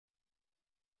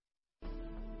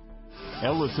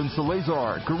Ellis &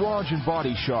 Salazar, Garage and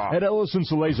Body Shop. At Ellis &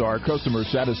 Salazar, customer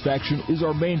satisfaction is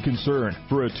our main concern.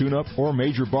 For a tune-up or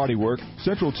major body work,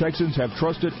 Central Texans have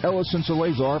trusted Ellis &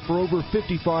 Salazar for over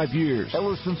 55 years.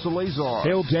 Ellis & Salazar.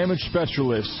 Hail damage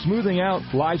specialists, smoothing out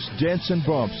life's dents and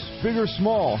bumps, big or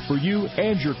small, for you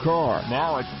and your car.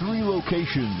 Now at 3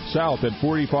 locations. South at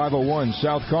 4501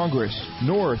 South Congress,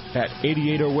 north at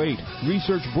 8808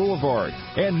 Research Boulevard,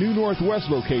 and new northwest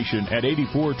location at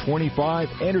 8425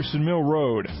 Anderson Mill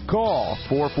Road. Call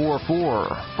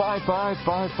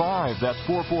 444-5555. That's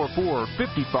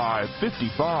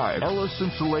 444-5555. Ellis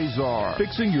 & Salazar.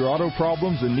 Fixing your auto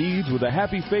problems and needs with a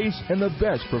happy face and the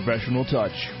best professional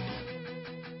touch.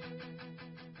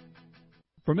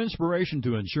 From inspiration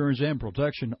to insurance and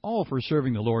protection, all for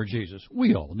serving the Lord Jesus.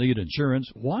 We all need insurance.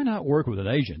 Why not work with an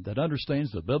agent that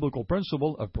understands the biblical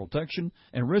principle of protection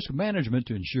and risk management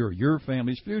to ensure your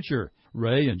family's future?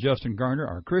 Ray and Justin Garner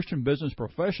are Christian business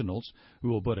professionals who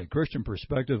will put a Christian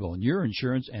perspective on your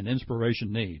insurance and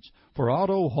inspiration needs. For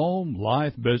auto, home,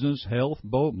 life, business, health,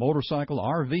 boat, motorcycle,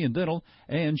 RV, and dental,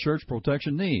 and church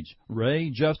protection needs, Ray,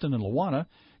 Justin, and Luana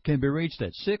can be reached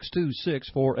at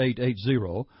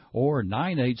 626-4880 or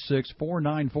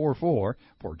 986-4944 for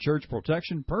church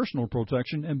protection, personal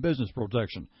protection, and business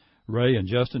protection. Ray and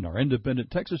Justin are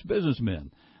independent Texas businessmen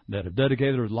that have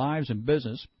dedicated their lives and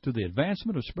business to the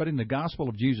advancement of spreading the gospel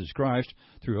of Jesus Christ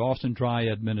through Austin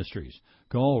Triad Ministries.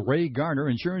 Call Ray Garner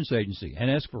Insurance Agency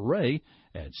and ask for Ray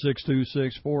at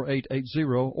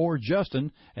 626-4880 or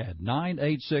Justin at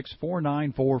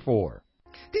 986-4944.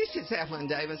 This is Evelyn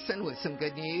Davison with some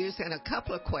good news and a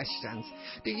couple of questions.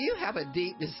 Do you have a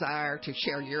deep desire to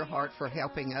share your heart for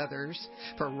helping others,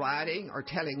 for writing or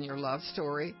telling your love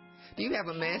story? Do you have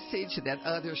a message that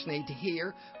others need to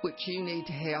hear, which you need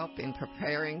to help in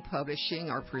preparing, publishing,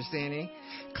 or presenting?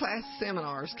 Class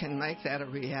seminars can make that a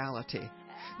reality.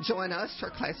 Join us for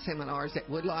class seminars at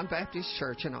Woodlawn Baptist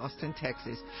Church in Austin,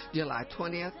 Texas, July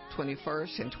 20th,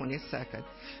 21st, and 22nd.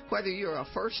 Whether you're a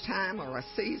first-time or a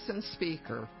seasoned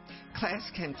speaker, class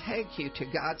can take you to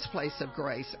God's place of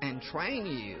grace and train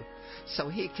you so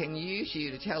He can use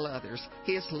you to tell others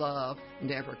His love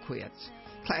never quits.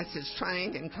 Class has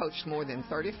trained and coached more than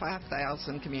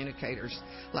 35,000 communicators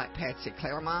like Patsy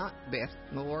Claremont, Beth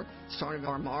Moore, Stormy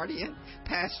Marmardian,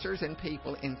 pastors and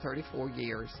people in 34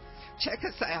 years. Check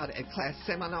us out at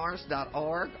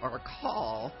classseminars.org or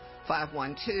call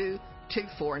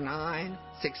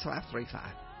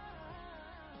 512-249-6535.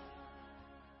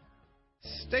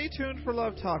 Stay tuned for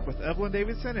Love Talk with Evelyn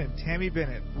Davidson and Tammy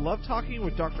Bennett. Love Talking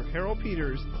with Dr. Harold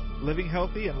Peters, living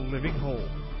healthy and living whole.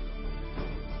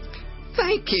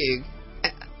 Thank you.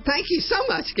 Thank you so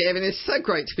much, Gavin. It's so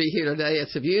great to be here today.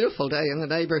 It's a beautiful day in the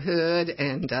neighborhood,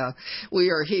 and we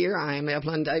are here. I am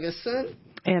Evelyn Davison.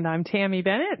 And I'm Tammy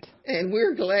Bennett. And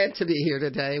we're glad to be here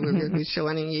today. We're going to be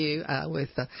joining you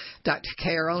with Dr.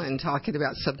 Carol and talking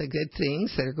about some of the good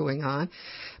things that are going on.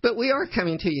 But we are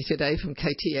coming to you today from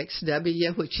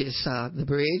KTXW, which is the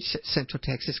Bridge, Central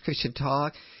Texas Christian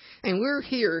Talk. And we're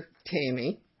here,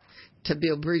 Tammy, to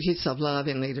build bridges of love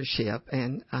and leadership.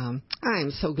 And I am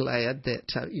so glad that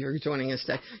you're joining us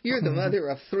today. You're the mother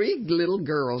of 3 little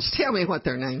girls. Tell me what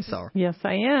their names are. Yes,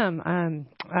 I am.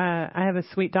 I have a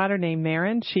sweet daughter named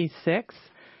Marin. She's 6.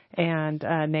 And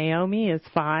Naomi is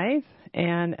 5.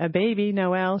 And a baby,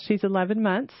 Noelle, she's 11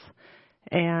 months.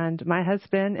 And my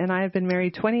husband and I have been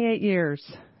married 28 years.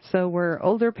 So we're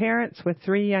older parents with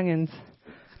 3 young'uns.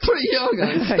 3 young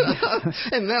ones.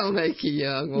 And that'll make you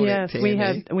young, won't yes, it,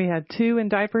 Tammy? we had 2 in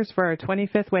diapers for our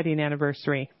 25th wedding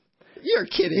anniversary. You're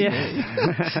kidding me.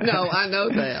 No, I know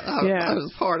that. I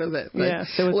was part of it. But,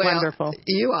 yes, it was wonderful.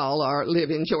 You all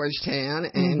live in Georgetown,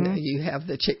 and you have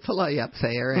the Chick-fil-A up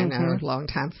there, and are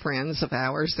longtime friends of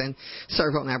ours and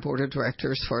serve on our board of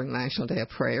directors for National Day of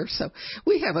Prayer. So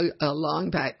we have a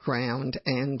long background,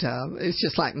 and it's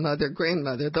just like mother,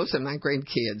 grandmother. Those are my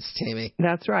grandkids, Tammy.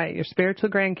 That's right. Your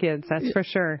spiritual grandkids, that's for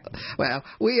sure. Well,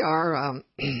 we are...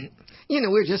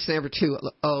 we're just never too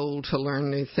old to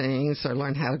learn new things or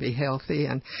learn how to be healthy.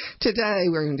 And today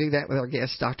we're going to do that with our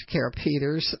guest, Dr. Carol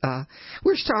Peters.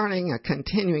 We're starting a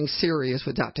continuing series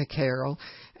with Dr. Carol.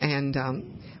 And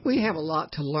we have a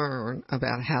lot to learn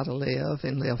about how to live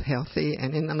and live healthy.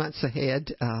 And in the months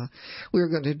ahead, we're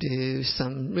going to do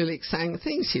some really exciting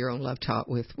things here on Love Talk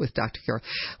with Dr. Carol.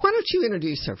 Why don't you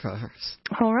introduce her for us?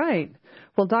 All right.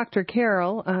 Well, Dr.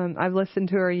 Carol, I've listened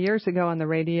to her years ago on the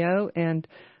radio, and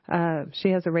she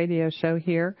has a radio show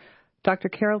here. Dr.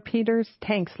 Carol Peters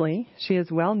Tanksley. She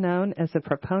is well known as a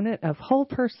proponent of whole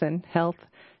person health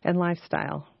and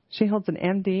lifestyle. She holds an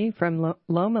MD from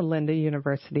Loma Linda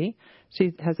University.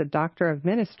 She has a Doctor of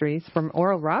Ministries from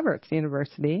Oral Roberts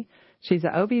University. She's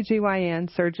an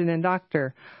OBGYN, surgeon, and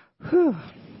doctor. Whew.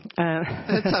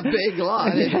 That's a big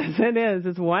lot. Yes, it is.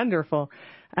 It's wonderful.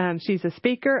 She's a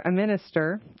speaker, a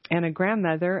minister, and a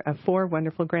grandmother of 4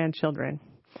 wonderful grandchildren.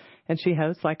 And she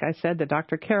hosts, like I said, the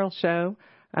Dr. Carol Show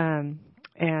and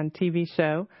TV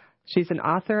show. She's an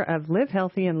author of Live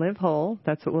Healthy and Live Whole.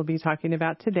 That's what we'll be talking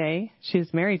about today.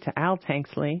 She's married to Al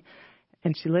Tanksley,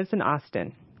 and she lives in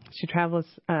Austin. She travels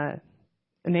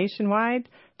nationwide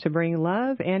to bring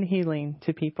love and healing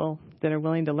to people that are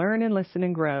willing to learn and listen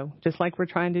and grow, just like we're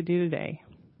trying to do today.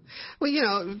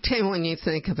 Well, Tim, when you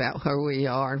think about where we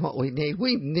are and what we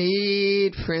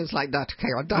need friends like Dr.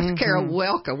 Carol. Dr. Carol,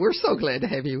 welcome. We're so glad to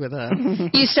have you with us.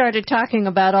 You started talking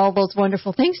about all those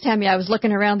wonderful things, Tammy. I was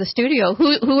looking around the studio.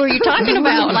 Who are you talking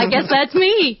about? Well, I guess that's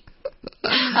me.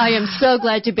 I am so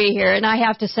glad to be here, and I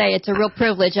have to say it's a real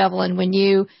privilege, Evelyn, when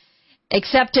you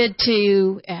accepted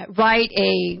to write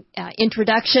a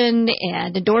introduction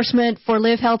and endorsement for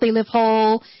Live Healthy, Live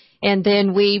Whole. And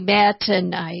then we met,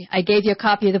 and I gave you a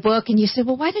copy of the book, and you said,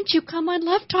 well, why don't you come on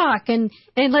Love Talk, and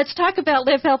let's talk about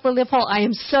Live Healthy, Live Whole. I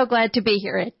am so glad to be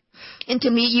here. And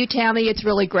to meet you, Tammy, it's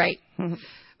really great.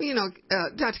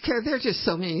 Dr. Carol, there are just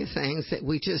so many things that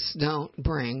we just don't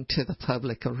bring to the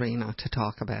public arena to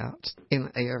talk about in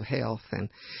the area of health and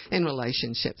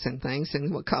relationships and things,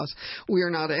 and because we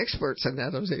are not experts in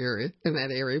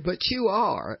that area, but you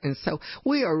are, and so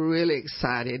we are really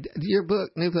excited. Your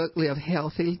book, new book, Live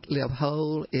Healthy, Live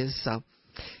Whole, is,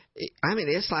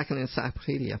 it's like an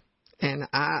encyclopedia. And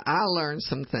I learned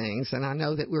some things, and I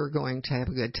know that we're going to have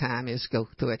a good time as we go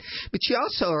through it. But you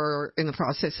also are in the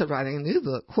process of writing a new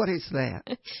book. What is that?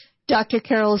 Dr.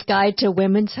 Carol's Guide to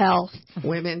Women's Health.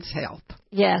 Women's Health.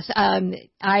 Yes.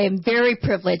 I am very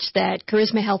privileged that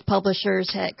Charisma House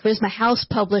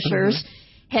Publishers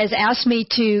has asked me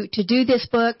to do this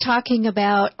book talking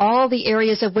about all the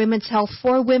areas of women's health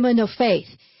for women of faith,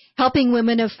 helping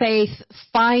women of faith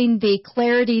find the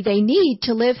clarity they need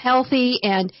to live healthy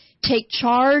and take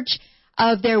charge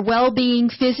of their well-being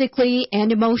physically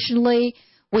and emotionally.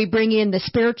 We bring in the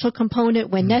spiritual component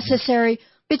when necessary.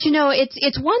 But,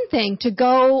 it's one thing to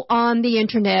go on the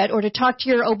Internet or to talk to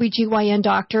your OBGYN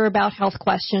doctor about health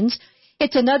questions.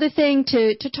 It's another thing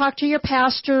to talk to your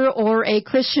pastor or a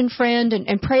Christian friend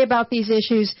and pray about these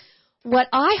issues. What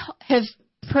I have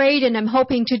prayed and I'm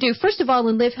hoping to do, first of all,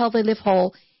 in Live Healthy, Live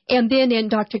Whole, and then in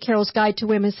Dr. Carol's Guide to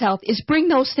Women's Health, is bring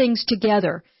those things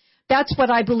together. That's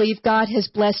what I believe God has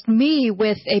blessed me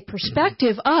with, a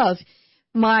perspective of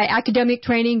my academic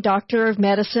training, Doctor of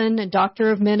Medicine and Doctor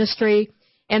of Ministry,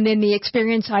 and then the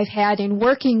experience I've had in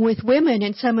working with women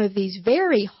in some of these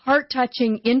very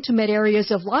heart-touching, intimate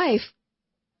areas of life,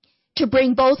 to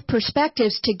bring both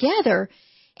perspectives together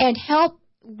and help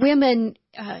women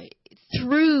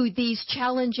through these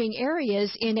challenging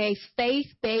areas in a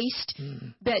faith-based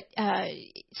but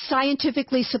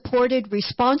scientifically supported,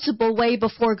 responsible way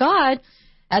before God.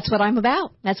 That's what I'm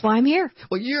about. That's why I'm here.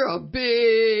 Well, you're a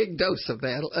big dose of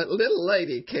that. A little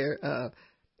lady,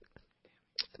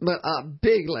 but a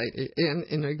big lady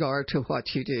in regard to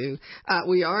what you do.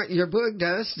 Your book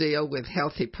does deal with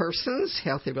healthy persons,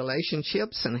 healthy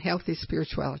relationships, and healthy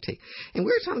spirituality. And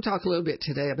we're going to talk a little bit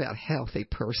today about healthy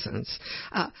persons.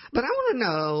 But I want to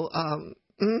know,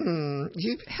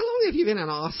 how long have you been in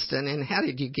Austin, and how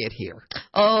did you get here?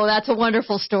 Oh, that's a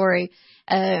wonderful story.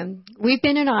 We've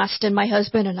been in Austin, my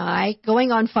husband and I,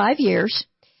 going on 5 years.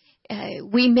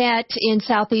 We met in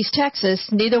Southeast Texas.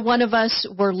 Neither one of us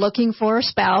were looking for a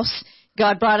spouse.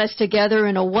 God brought us together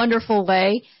in a wonderful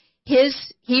way.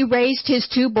 He raised his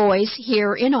 2 boys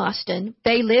here in Austin.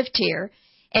 They lived here.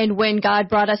 And when God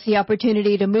brought us the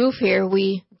opportunity to move here,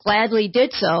 we gladly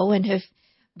did so and have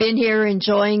been here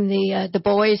enjoying the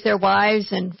boys, their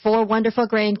wives, and 4 wonderful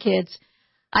grandkids.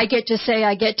 I get to say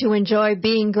I get to enjoy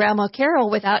being Grandma Carol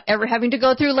without ever having to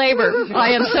go through labor.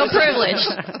 I am so privileged.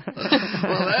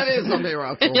 Well, that is a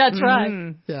miracle. That's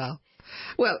right. Yeah.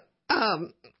 Well,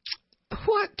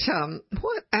 what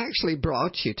actually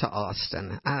brought you to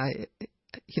Austin?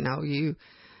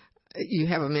 You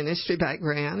have a ministry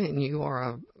background, and you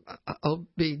are a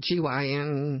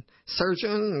OBGYN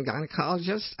surgeon and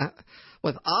gynecologist.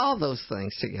 With all those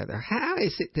things together, how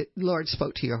is it that the Lord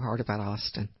spoke to your heart about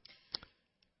Austin?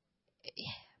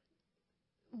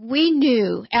 We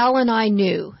knew, Al and I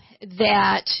knew,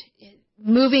 that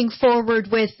moving forward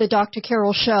with the Dr.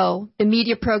 Carol Show, the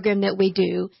media program that we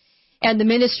do, and the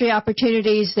ministry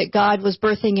opportunities that God was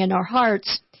birthing in our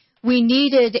hearts, we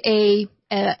needed a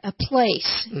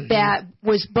place that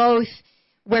was both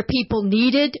where people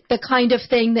needed the kind of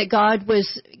thing that God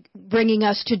was bringing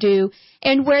us to do,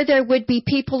 and where there would be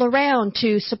people around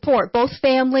to support both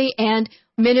family and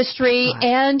ministry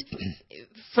and,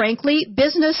 frankly,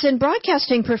 business and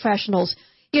broadcasting professionals.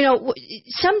 You know,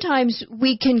 sometimes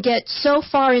we can get so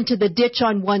far into the ditch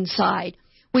on one side,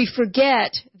 we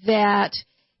forget that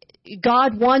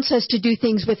God wants us to do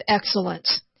things with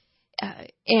excellence.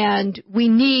 And we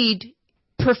need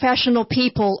professional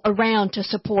people around to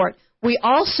support. We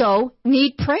also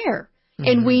need prayer.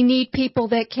 And we need people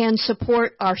that can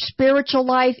support our spiritual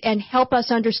life and help us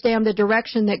understand the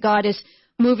direction that God is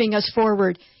moving us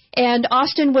forward. And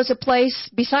Austin was a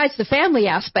place, besides the family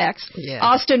aspects,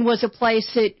 Austin was a place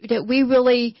that we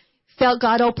really felt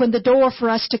God opened the door for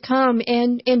us to come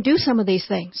and do some of these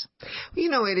things. You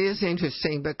know, it is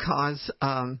interesting because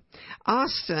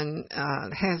Austin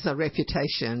has a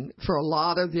reputation for a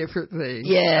lot of different things.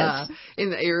 Yes.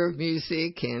 In the area of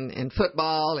music and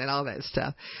football and all that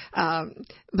stuff.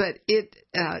 But it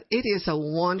is a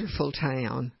wonderful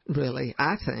town, really,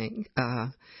 I think,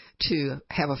 to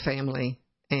have a family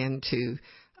and to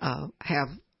have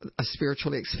a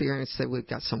spiritual experience. That we've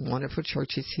got some wonderful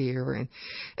churches here,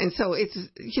 and so it's,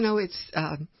 you know, it's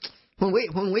when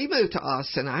we moved to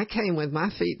Austin, I came with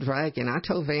my feet dragging. I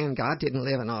told Van God didn't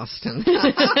live in Austin,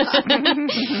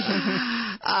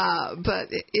 but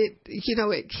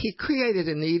he created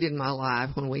a need in my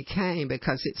life when we came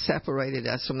because it separated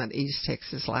us from that East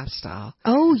Texas lifestyle.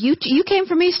 Oh, you came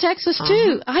from East Texas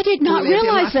too? I did not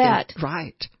realize that.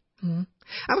 Right. Mm-hmm.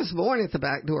 I was born at the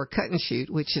back door, Cut and Shoot,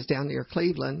 which is down near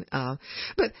Cleveland.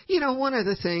 But, you know, one of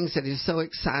the things that is so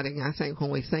exciting, I think,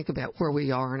 when we think about where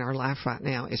we are in our life right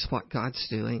now is what God's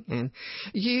doing. And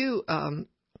you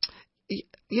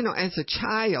know, as a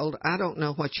child, I don't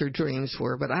know what your dreams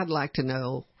were, but I'd like to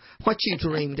know what you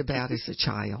dreamed about as a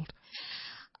child.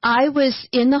 I was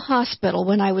in the hospital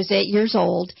when I was 8 years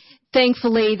old.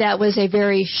 Thankfully, that was a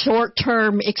very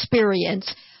short-term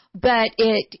experience. But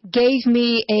it gave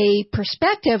me a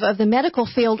perspective of the medical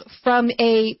field from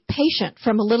a patient,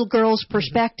 from a little girl's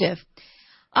perspective.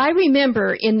 I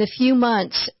remember in the few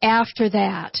months after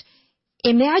that,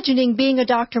 imagining being a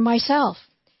doctor myself.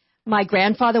 My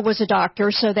grandfather was a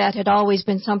doctor, so that had always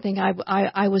been something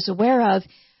I was aware of.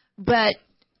 But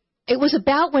it was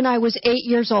about when I was 8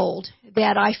 years old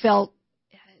that I felt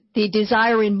the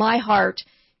desire in my heart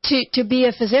to be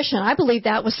a physician. I believe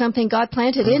that was something God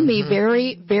planted in me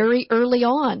very, very early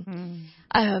on.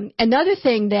 Another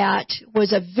thing that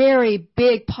was a very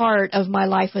big part of my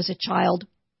life as a child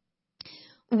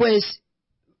was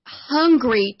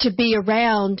hungry to be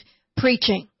around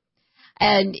preaching.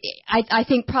 And I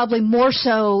think probably more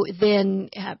so than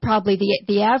probably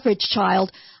the average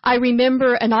child, I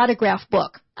remember an autograph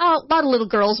book. Oh, a lot of little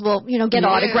girls will, get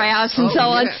autographs and so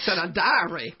on. Yes, and a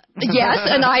diary. Yes,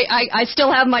 and I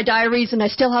still have my diaries and I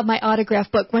still have my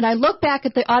autograph book. When I look back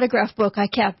at the autograph book I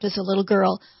kept as a little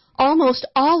girl, almost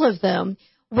all of them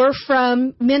were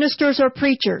from ministers or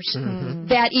preachers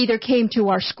that either came to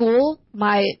our school.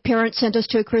 My parents sent us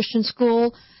to a Christian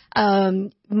school.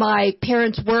 My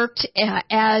parents worked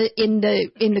in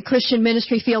the Christian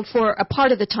ministry field for a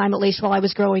part of the time, at least while I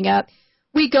was growing up.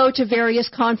 We go to various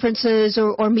conferences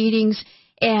or meetings,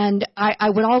 and I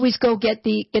would always go get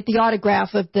the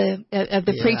autograph of the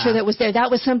preacher that was there.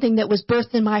 That was something that was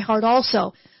birthed in my heart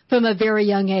also from a very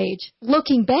young age.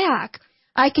 Looking back,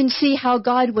 I can see how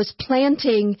God was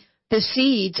planting the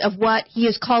seeds of what He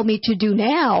has called me to do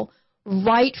now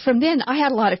right from then. I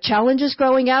had a lot of challenges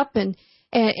growing up and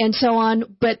so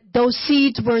on, but those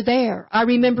seeds were there. I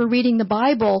remember reading the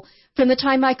Bible from the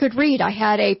time I could read. I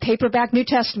had a paperback New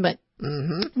Testament.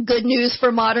 Good News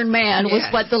for Modern Man was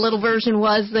what the little version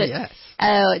was that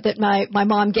my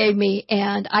mom gave me.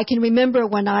 And I can remember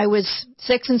when I was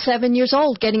 6 and 7 years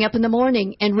old, getting up in the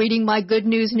morning and reading my Good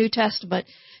News New Testament.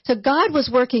 So God was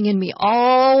working in me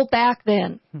all back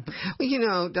then.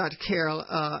 Well, Dr.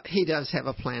 Carol, He does have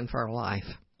a plan for our life.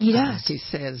 He does. He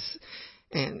says,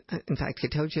 and in fact, He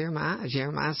told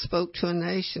Jeremiah spoke to a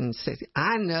nation and said,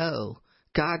 I know,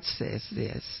 God says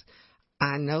this,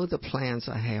 I know the plans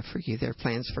I have for you. They're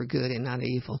plans for good and not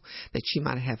evil, that you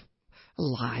might have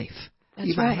life.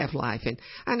 That's might have life. And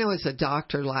I know as a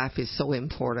doctor, life is so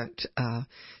important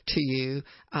to you.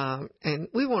 And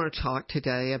we want to talk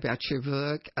today about your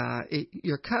book.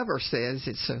 Your cover says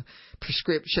it's a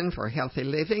prescription for healthy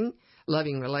living,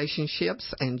 loving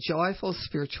relationships, and joyful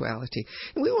spirituality.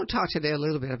 And we want to talk today a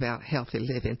little bit about healthy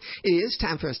living. It is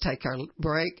time for us to take our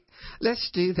break. Let's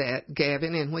do that,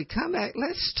 Gavin, and when we come back,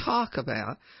 let's talk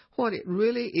about what it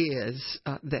really is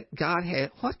that God has.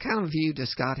 What kind of view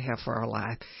does God have for our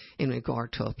life in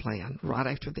regard to a plan right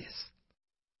after this?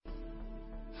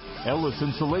 Ellis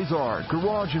 & Salazar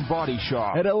Garage and Body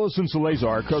Shop. At Ellis &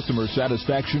 Salazar, customer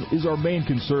satisfaction is our main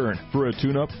concern. For a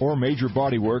tune-up or major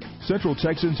body work, Central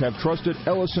Texans have trusted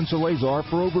Ellis & Salazar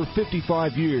for over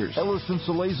 55 years. Ellis &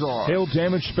 Salazar. Hail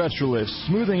damage specialists,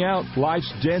 smoothing out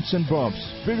life's dents and bumps.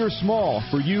 Big or small,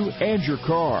 for you and your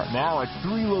car. Now at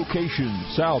 3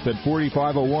 locations. South at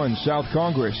 4501 South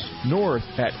Congress, north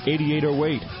at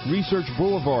 8808 Research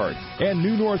Boulevard, and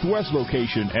new northwest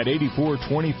location at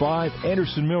 8425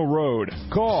 Anderson Mill Road.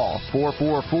 Call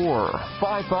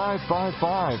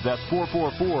 444-5555. That's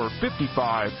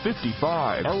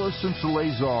 444-5555. Ellis &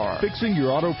 Salazar. fixing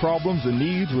your auto problems and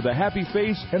needs with a happy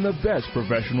face and the best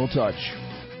professional touch.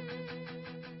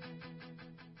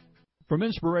 From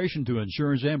inspiration to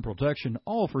insurance and protection,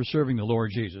 all for serving the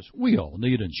Lord Jesus. We all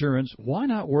need insurance. Why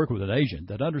not work with an agent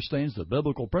that understands the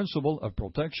biblical principle of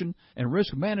protection and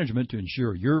risk management to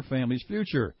ensure your family's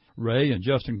future? Ray and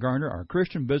Justin Garner are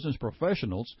Christian business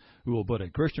professionals who will put a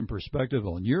Christian perspective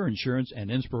on your insurance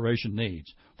and inspiration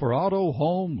needs for auto,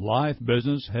 home, life,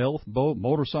 business, health, boat,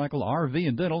 motorcycle, RV,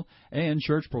 and dental, and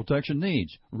church protection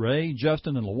needs. Ray,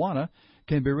 Justin, and Luana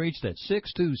can be reached at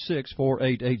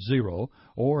 626-4880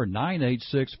 or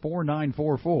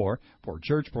 986-4944 for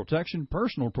church protection,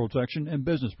 personal protection, and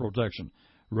business protection.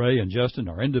 Ray and Justin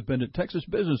are independent Texas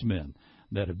businessmen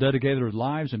that have dedicated their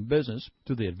lives and business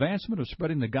to the advancement of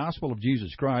spreading the gospel of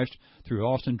Jesus Christ through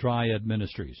Austin Triad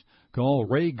Ministries. Call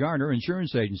Ray Garner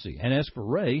Insurance Agency and ask for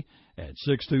Ray at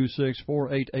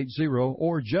 626-4880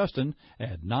 or Justin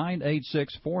at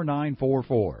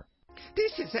 986-4944.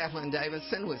 This is Evelyn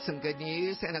Davison with some good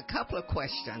news and a couple of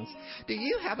questions. Do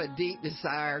you have a deep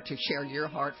desire to share your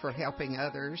heart for helping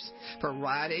others, for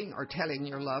writing or telling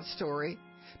your love story?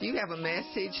 Do you have a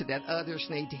message that others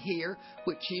need to hear,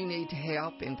 which you need to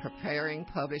help in preparing,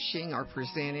 publishing, or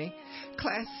presenting?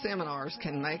 Class seminars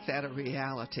can make that a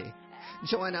reality.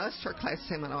 Join us for class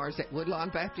seminars at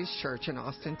Woodlawn Baptist Church in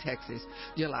Austin, Texas,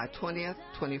 July 20th,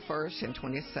 21st, and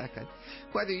 22nd.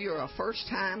 Whether you're a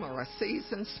first-time or a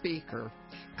seasoned speaker,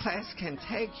 class can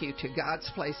take you to God's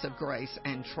place of grace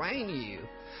and train you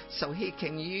so He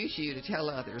can use you to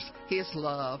tell others His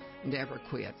love never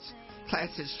quits.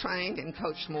 Class has trained and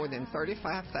coached more than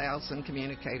 35,000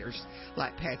 communicators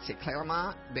like Patsy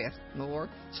Claremont, Beth Moore,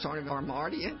 Stormy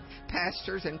Marmardian,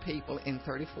 pastors and people in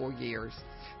 34 years.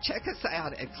 Check us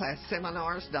out at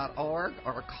classseminars.org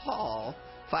or call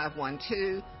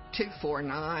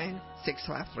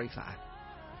 512-249-6535.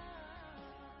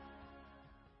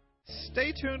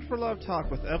 Stay tuned for Love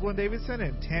Talk with Evelyn Davidson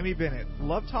and Tammy Bennett.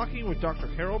 Love Talking with Dr.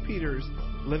 Harold Peters,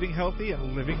 living healthy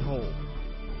and living whole.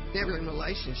 Never in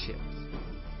relationships.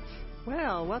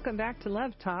 Well, welcome back to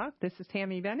Love Talk. This is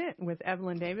Tammy Bennett with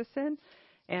Evelyn Davison,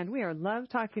 and we are Love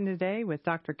Talking today with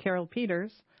Dr. Carol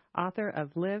Peters, author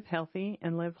of Live Healthy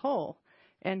and Live Whole.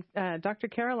 And Dr.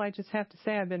 Carol, I just have to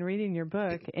say I've been reading your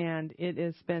book, and it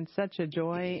has been such a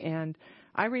joy. And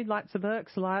I read lots of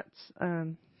books,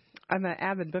 I'm an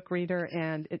avid book reader,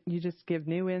 and you just give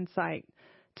new insight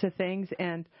to things.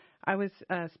 And I was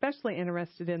especially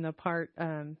interested in the part,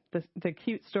 the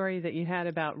cute story that you had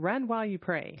about run while you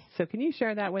pray. So can you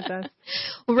share that with us?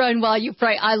 Run while you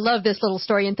pray. I love this little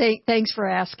story, and thanks for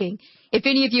asking. If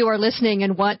any of you are listening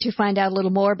and want to find out a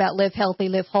little more about Live Healthy,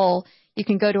 Live Whole, you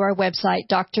can go to our website,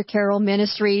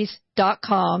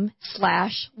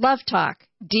 drcarolministries.com/lovetalk,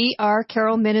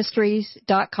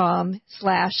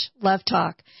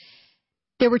 drcarolministries.com/lovetalk.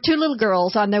 There were two little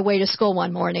girls on their way to school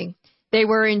one morning. They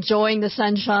were enjoying the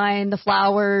sunshine, the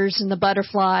flowers, and the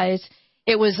butterflies.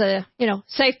 It was a,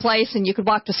 safe place, and you could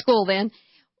walk to school then.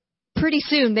 Pretty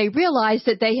soon, they realized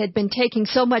that they had been taking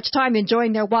so much time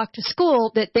enjoying their walk to school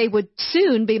that they would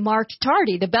soon be marked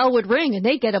tardy. The bell would ring, and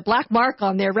they'd get a black mark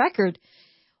on their record.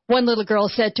 One little girl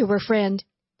said to her friend,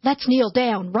 "Let's kneel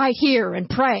down right here and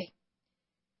pray."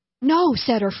 "No,"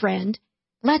 said her friend,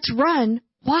 "let's run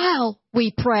while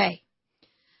we pray."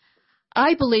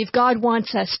 I believe God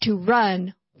wants us to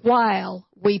run while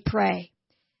we pray.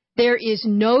 There is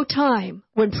no time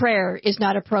when prayer is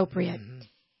not appropriate. Mm-hmm.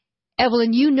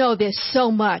 Evelyn, you know this so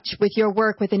much with your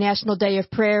work with the National Day of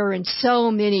Prayer and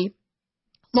so many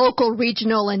local,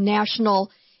 regional, and national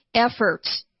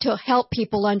efforts to help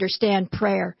people understand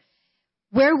prayer.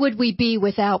 Where would we be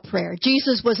without prayer?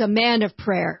 Jesus was a man of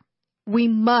prayer. We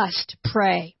must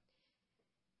pray.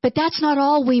 But that's not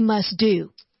all we must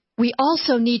do. We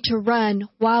also need to run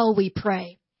while we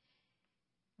pray.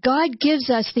 God gives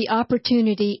us the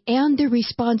opportunity and the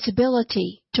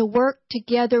responsibility to work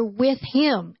together with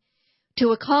Him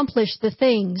to accomplish the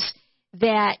things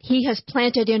that He has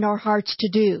planted in our hearts to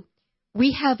do.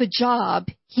 We have a job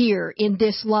here in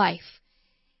this life.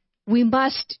 We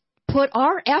must put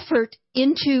our effort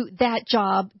into that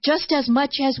job just as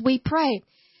much as we pray.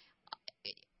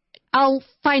 I'll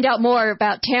find out more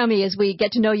about Tammy as we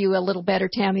get to know you a little better,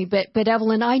 Tammy. But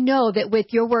Evelyn, I know that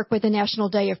with your work with the National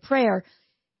Day of Prayer,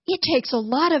 it takes a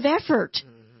lot of effort.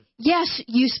 Yes,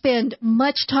 you spend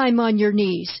much time on your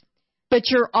knees, but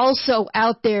you're also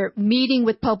out there meeting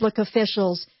with public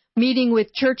officials, meeting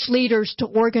with church leaders to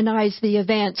organize the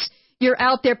events. You're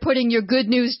out there putting your Good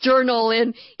News Journal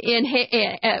in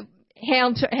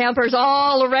hampers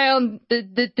all around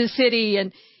the city,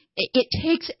 and it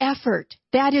takes effort.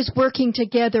 That is working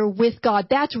together with God.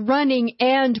 That's running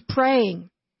and praying.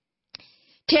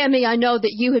 Tammy, I know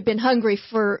that you had been hungry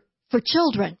for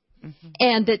children,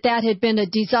 and that had been a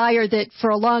desire that for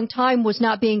a long time was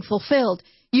not being fulfilled.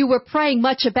 You were praying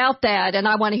much about that, and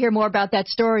I want to hear more about that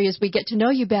story as we get to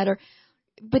know you better.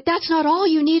 But that's not all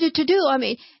you needed to do. I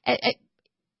mean,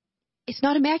 it's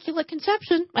not Immaculate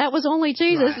Conception. That was only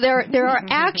Jesus. Right. There are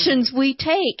actions we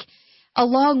take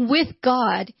along with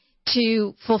God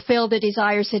to fulfill the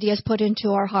desires that He has put into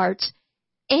our hearts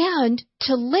and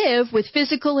to live with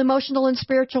physical, emotional, and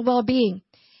spiritual well-being.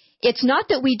 It's not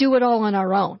that we do it all on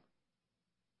our own.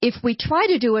 If we try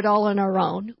to do it all on our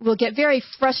own, we'll get very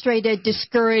frustrated,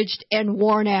 discouraged, and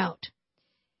worn out.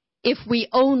 If we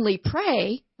only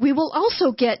pray, we will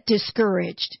also get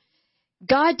discouraged.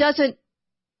 God doesn't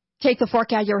take the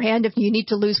fork out of your hand if you need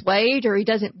to lose weight, or He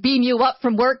doesn't beam you up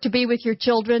from work to be with your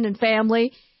children and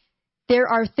family. There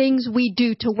are things we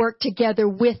do to work together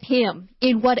with Him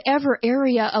in whatever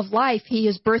area of life He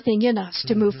is birthing in us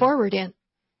to move forward in.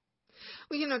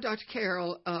 Well, Dr.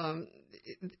 Carol,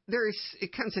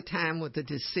 it comes a time with the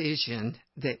decision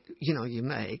that, you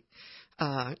make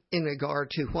in regard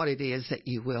to what it is that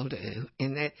you will do.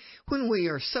 And that when we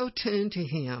are so tuned to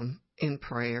Him in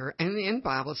prayer and in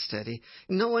Bible study,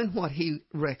 knowing what He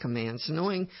recommends,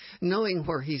 knowing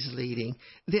where He's leading,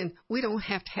 then we don't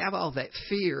have to have all that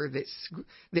fear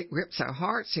that grips our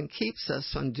hearts and keeps us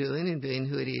from doing and being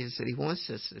who it is that He wants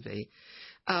us to be.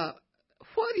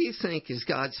 What do you think is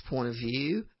God's point of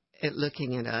view at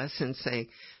looking at us and saying,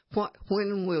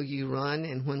 when will you run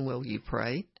and when will you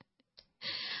pray?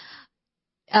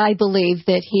 I believe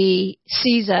that He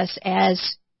sees us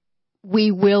as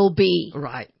we will be.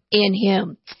 Right. In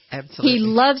Him. Absolutely. He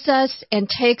loves us and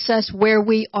takes us where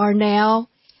we are now.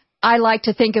 I like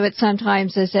to think of it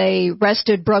sometimes as a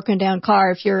rusted, broken down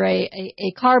car. If you're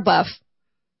a car buff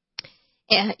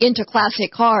into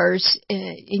classic cars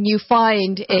and you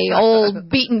find a old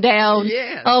beaten down,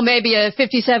 yes. Maybe a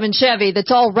 57 Chevy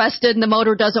that's all rusted and the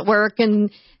motor doesn't work and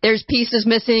there's pieces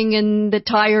missing and the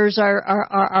tires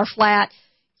are flat.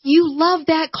 You love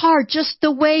that car just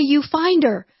the way you find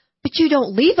her, but you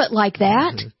don't leave it like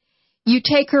that. Mm-hmm. You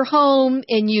take her home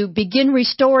and you begin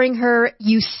restoring her.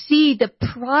 You see the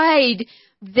pride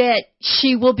that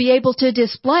she will be able to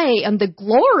display and the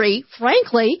glory,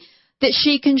 frankly, that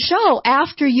she can show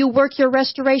after you work your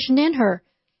restoration in her.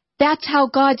 That's how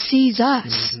God sees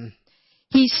us. Mm-hmm.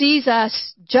 He sees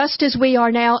us just as we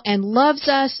are now and loves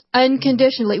us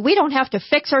unconditionally. We don't have to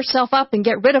fix ourselves up and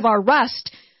get rid of our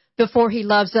rust before He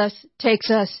loves us, takes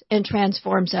us, and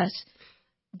transforms us.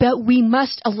 But we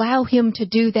must allow Him to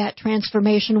do that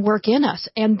transformation work in us,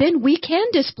 and then we can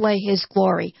display His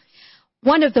glory.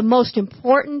 One of the most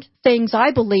important things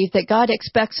I believe that God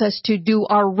expects us to do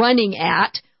our running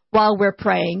at while we're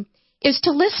praying is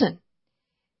to listen.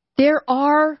 There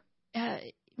are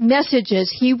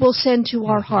messages He will send to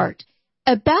our heart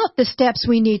about the steps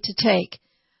we need to take.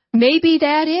 Maybe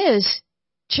that is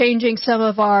changing some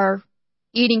of our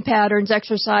eating patterns,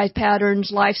 exercise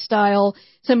patterns, lifestyle,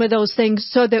 some of those things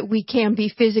so that we can be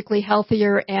physically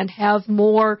healthier and have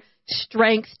more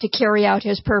strength to carry out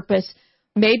His purpose.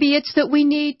 Maybe it's that we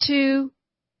need to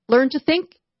learn to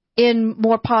think in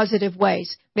more positive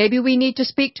ways. Maybe we need to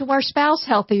speak to our spouse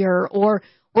healthier or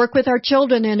work with our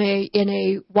children in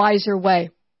a wiser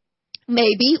way.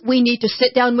 Maybe we need to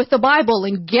sit down with the Bible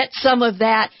and get some of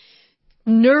that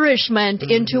nourishment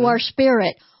into our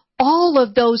spirit. All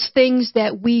of those things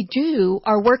that we do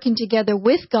are working together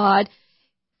with God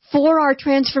for our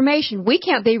transformation. We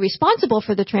can't be responsible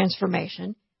for the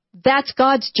transformation. That's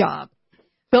God's job.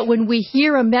 But when we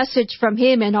hear a message from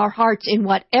Him in our hearts in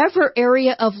whatever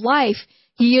area of life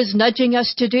He is nudging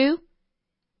us to do,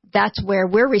 that's where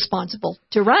we're responsible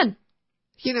to run.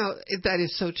 That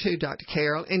is so true, Dr.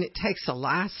 Carol, and it takes a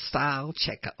lifestyle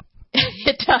checkup.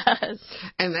 It does.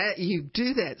 And that you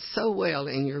do that so well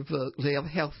in your book, Live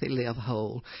Healthy, Live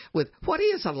Whole, with what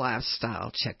is a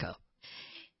lifestyle checkup?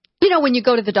 When you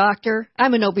go to the doctor,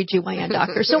 I'm an OBGYN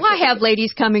doctor, so I have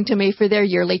ladies coming to me for their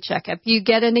yearly checkup. You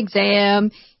get an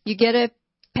exam, you get a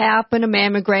pap and a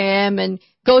mammogram, and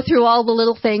go through all the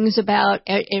little things about,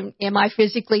 am I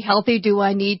physically healthy? Do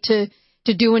I need to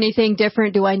do anything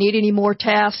different? Do I need any more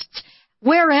tests?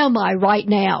 Where am I right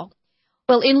now?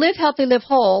 Well, in Live Healthy, Live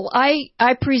Whole,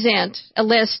 I present a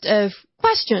list of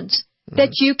questions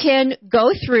that you can go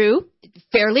through,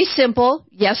 fairly simple,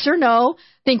 yes or no.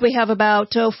 I think we have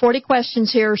about 40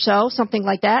 questions here or so, something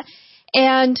like that.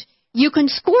 And you can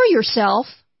score yourself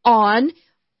on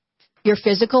your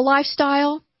physical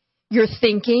lifestyle, your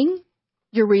thinking,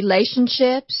 your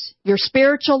relationships, your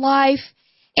spiritual life,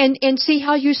 and see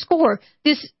how you score.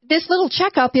 This little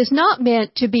checkup is not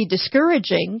meant to be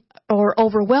discouraging or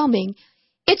overwhelming.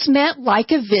 It's meant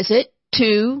like a visit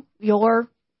to your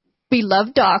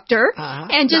beloved doctor.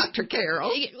 And just Dr.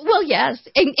 Carol. Well, yes,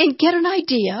 and get an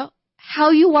idea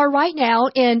how you are right now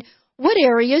and what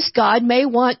areas God may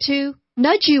want to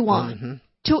nudge you on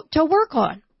to work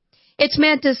on. It's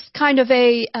meant as kind of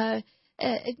a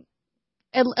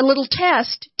little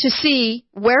test to see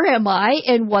where am I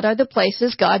and what are the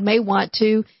places God may want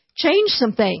to change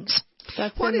some things.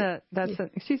 That's in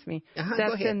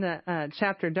the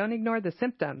chapter, Don't Ignore the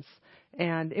Symptoms.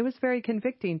 And it was very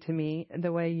convicting to me,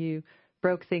 the way you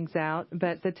broke things out.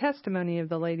 But the testimony of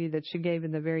the lady that you gave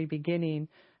in the very beginning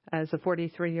as a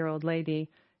 43-year-old lady,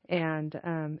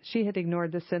 and she had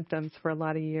ignored the symptoms for a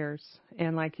lot of years.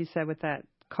 And like you said, with that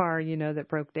car, that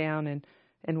broke down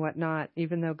and whatnot,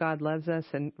 even though God loves us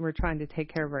and we're trying to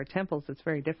take care of our temples, it's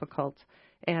very difficult.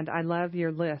 And I love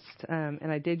your list,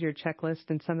 and I did your checklist,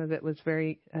 and some of it was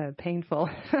very painful,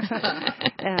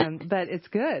 but it's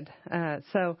good.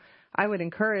 So I would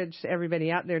encourage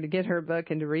everybody out there to get her book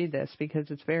and to read this because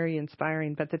it's very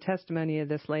inspiring. But the testimony of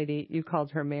this lady, you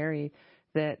called her Mary,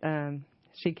 that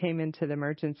she came into the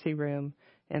emergency room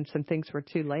and some things were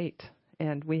too late.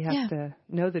 And we have to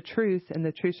know the truth, and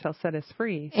the truth shall set us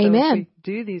free. So Amen. if we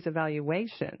do these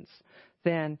evaluations,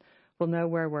 then we'll know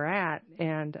where we're at,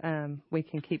 and we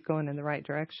can keep going in the right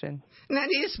direction. And that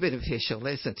is beneficial,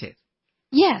 isn't it?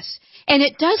 Yes. And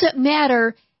it doesn't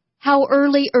matter how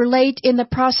early or late in the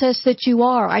process that you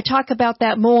are. I talk about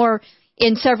that more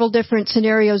in several different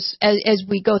scenarios as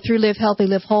we go through Live Healthy,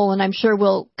 Live Whole, and I'm sure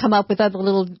we'll come up with other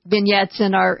little vignettes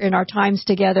in our times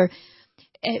together.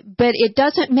 But it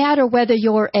doesn't matter whether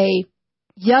you're a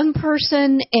young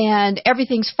person and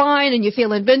everything's fine and you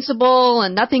feel invincible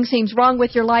and nothing seems wrong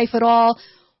with your life at all,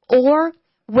 or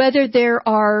whether there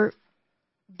are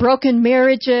broken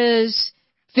marriages,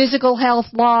 physical health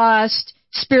lost,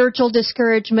 spiritual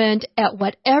discouragement, at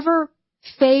whatever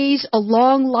phase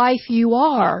along life you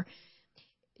are,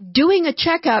 doing a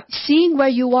checkup, seeing where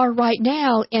you are right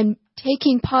now and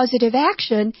taking positive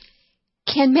action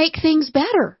can make things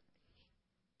better.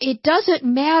 It doesn't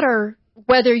matter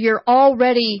whether you're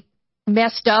already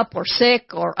messed up or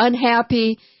sick or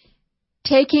unhappy.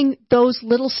 Taking those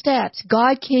little steps,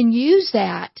 God can use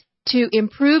that to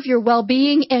improve your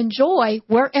well-being and joy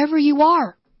wherever you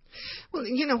are. Well,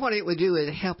 you know what it would do? It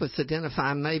would help us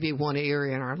identify maybe one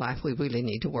area in our life we really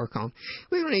need to work on.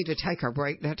 We don't need to take our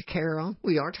break, Dr. Carol.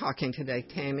 We are talking today,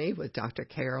 Tammy, with Dr.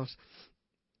 Carol's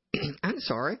I'm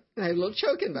sorry, I had a little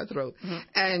choke in my throat.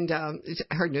 And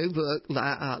her new book,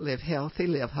 Live Healthy,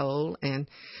 Live Whole. And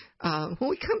when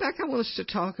we come back, I want us to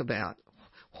talk about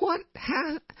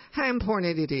how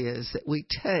important it is that we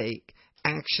take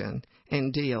action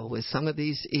and deal with some of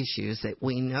these issues that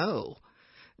we know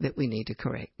that we need to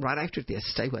correct. Right after this,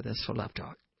 stay with us for Love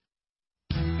Talk.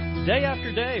 Day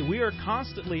after day, we are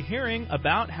constantly hearing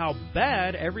about how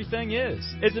bad everything is.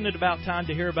 Isn't it about time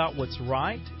to hear about what's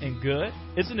right and good?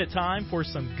 Isn't it time for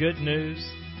some good news?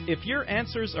 If your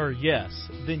answers are yes,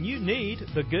 then you need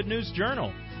the Good News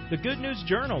Journal. The Good News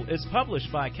Journal is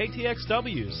published by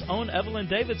KTXW's own Evelyn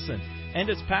Davidson, and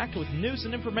it's packed with news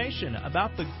and information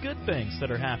about the good things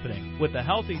that are happening. With a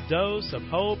healthy dose of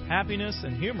hope, happiness,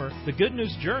 and humor, the Good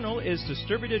News Journal is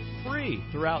distributed free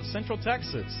throughout Central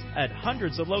Texas at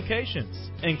hundreds of locations,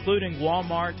 including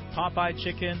Walmart, Popeye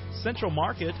Chicken, Central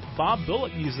Market, Bob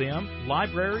Bullock Museum,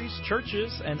 libraries,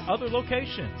 churches, and other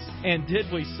locations. And did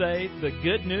we say the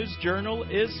Good News Journal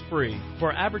is free?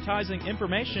 For advertising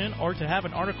information or to have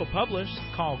an article published,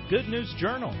 call Good News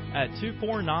Journal at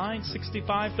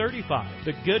 249-6535.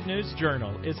 The Good News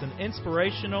Journal is an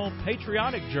inspirational,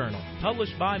 patriotic journal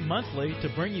published bi-monthly to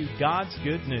bring you God's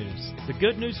good news. The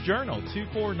Good News Journal,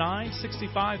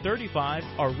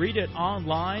 249-6535, or read it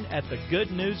online at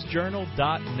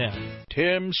thegoodnewsjournal.net.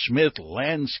 Tim Smith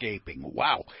Landscaping.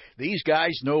 Wow, these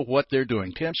guys know what they're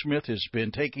doing. Tim Smith has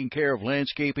been taking care of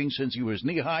landscaping since he was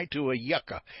knee-high to a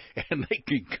yucca, and they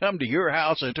can come to your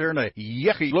house and turn a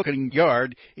yucca looking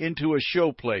yard into a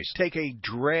show place. Take a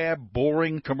drab,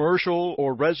 boring commercial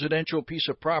or residential piece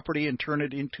of property and turn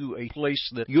it into a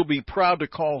place that you'll be proud to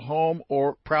call home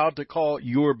or proud to call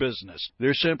your business.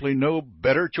 There's simply no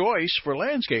better choice for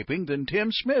landscaping than Tim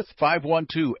Smith,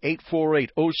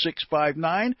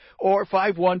 512-848-0659 or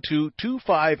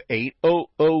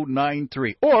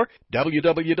 512-258-0093 or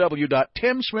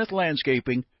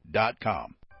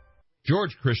www.timsmithlandscaping.com.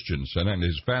 George Christensen and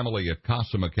his family at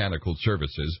Casa Mechanical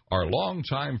Services are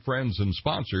longtime friends and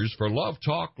sponsors for Love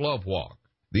Talk, Love Walk.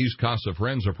 These Casa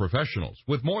friends are professionals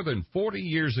with more than 40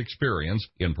 years' experience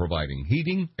in providing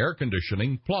heating, air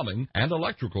conditioning, plumbing, and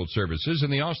electrical services in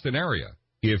the Austin area.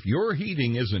 If your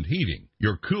heating isn't heating,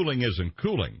 your cooling isn't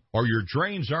cooling, or your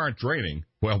drains aren't draining,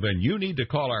 well, then you need to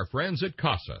call our friends at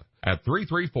Casa at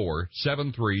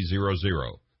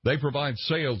 334-7300. They provide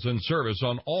sales and service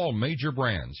on all major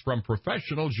brands from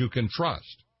professionals you can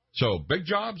trust. So big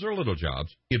jobs or little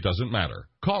jobs, it doesn't matter.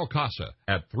 Call Casa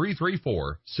at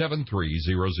 334-7300.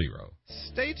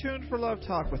 Stay tuned for Love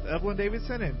Talk with Evelyn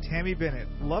Davidson and Tammy Bennett.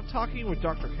 Love Talking with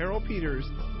Dr. Carol Peters,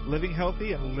 living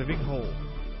healthy and living whole.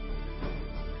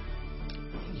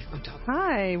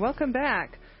 Hi, welcome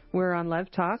back. We're on Love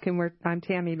Talk, and I'm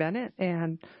Tammy Bennett,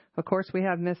 and of course we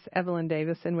have Miss Evelyn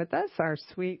Davison with us, our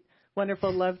sweet,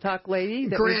 wonderful Love Talk lady.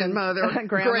 Grandmother.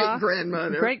 Grandma.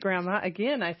 Great-grandmother. Great-grandma.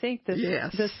 Again, I think this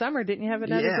summer, didn't you have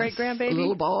another great-grandbaby? A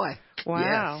little boy.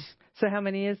 Wow. Yes. So how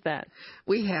many is that?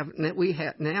 We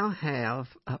now have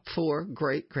 4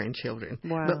 great-grandchildren.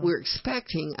 Wow. But we're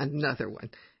expecting another one.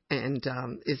 And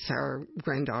it's our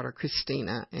granddaughter,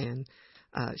 Christina, and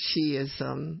she is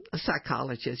a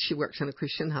psychologist. She works in a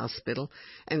Christian hospital,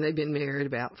 and they've been married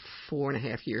about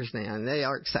 4.5 years now, and they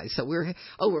are excited. So we're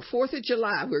over 4th of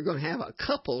July, we're going to have a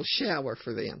couple shower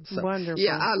for them. So, wonderful.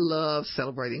 Yeah, I love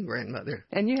celebrating grandmother.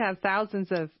 And you have thousands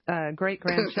of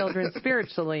great-grandchildren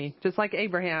spiritually, just like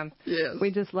Abraham. Yes.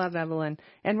 We just love Evelyn.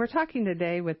 And we're talking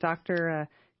today with Dr.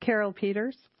 Carol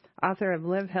Peters, author of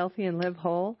Live Healthy and Live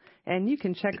Whole. And you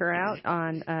can check her out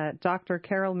on Dr.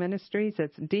 Carol Ministries.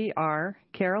 It's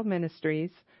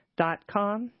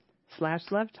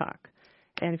drcarolministries.com/lovetalk.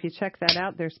 And if you check that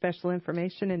out, there's special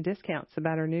information and discounts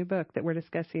about her new book that we're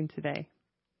discussing today.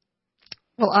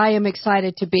 Well, I am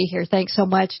excited to be here. Thanks so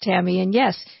much, Tammy. And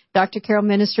yes,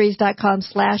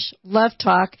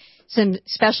 drcarolministries.com/lovetalk. Some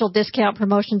special discount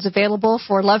promotions available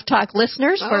for Love Talk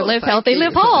listeners for Live Healthy,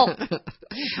 Live Whole.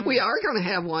 We are going to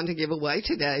have one to give away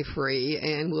today free,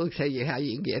 and we'll tell you how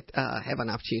you can have an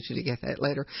opportunity to get that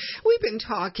later. We've been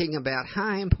talking about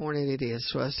how important it is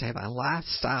for us to have a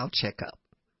lifestyle checkup,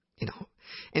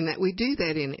 and that we do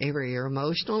that in every area,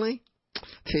 emotionally,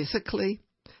 physically,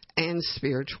 and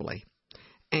spiritually.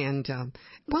 And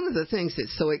one of the things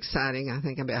that's so exciting, I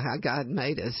think, about how God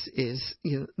made us is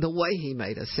the way He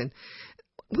made us. And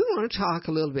we want to talk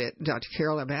a little bit, Dr.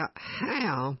 Carol, about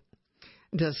how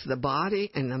does the body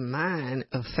and the mind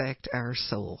affect our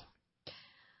soul?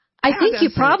 I think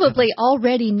you probably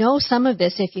already know some of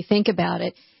this if you think about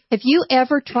it. Have you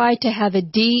ever tried to have a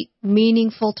deep,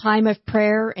 meaningful time of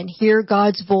prayer and hear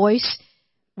God's voice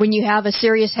when you have a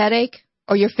serious headache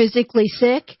or you're physically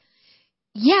sick?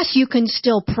 Yes, you can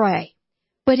still pray,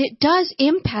 but it does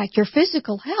impact your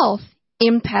physical health,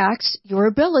 impacts your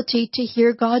ability to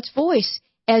hear God's voice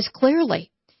as clearly.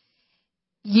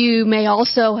 You may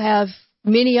also have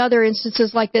many other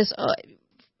instances like this.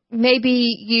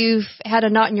 Maybe you've had a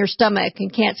knot in your stomach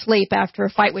and can't sleep after a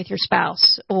fight with your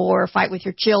spouse or a fight with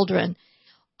your children.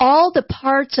 All the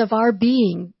parts of our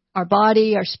being, our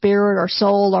body, our spirit, our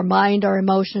soul, our mind, our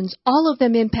emotions, all of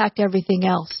them impact everything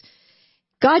else.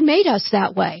 God made us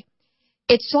that way.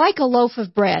 It's like a loaf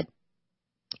of bread.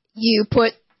 You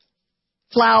put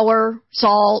flour,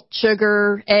 salt,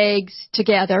 sugar, eggs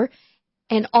together,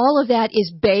 and all of that is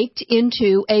baked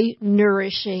into a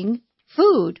nourishing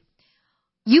food.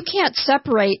 You can't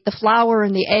separate the flour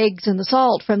and the eggs and the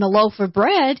salt from the loaf of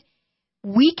bread.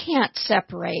 We can't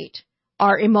separate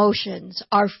our emotions,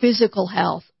 our physical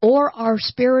health, or our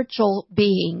spiritual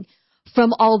being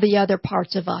from all the other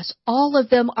parts of us. All of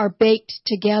them are baked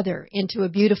together into a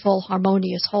beautiful,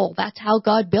 harmonious whole. That's how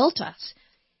God built us.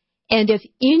 And if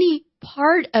any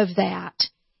part of that,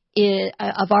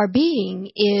 of our being,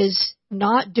 is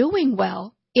not doing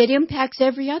well, it impacts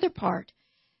every other part.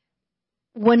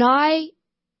 When I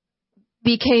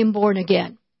became born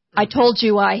again, I told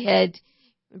you I had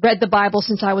read the Bible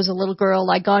since I was a little girl.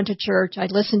 I'd gone to church.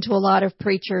 I'd listened to a lot of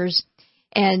preachers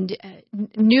and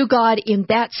knew God in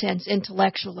that sense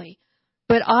intellectually.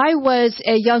 But I was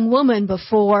a young woman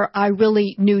before I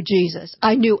really knew Jesus.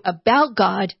 I knew about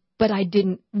God, but I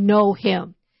didn't know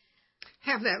Him.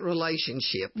 have that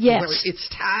relationship Yes. where it's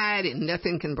tied and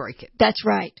nothing can break it. That's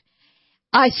right.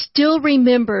 I still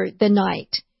remember the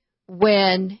night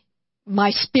when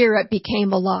my spirit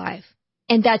became alive.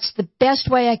 And that's the best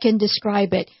way I can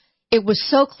describe it. It was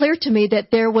so clear to me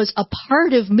that there was a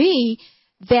part of me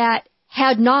that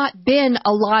had not been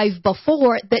alive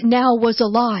before that now was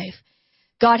alive.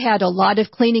 God had a lot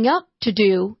of cleaning up to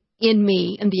do in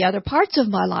me and the other parts of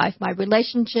my life, my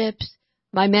relationships,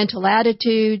 my mental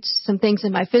attitudes, some things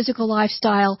in my physical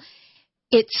lifestyle.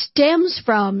 It stems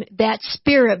from that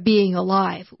spirit being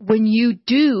alive. When you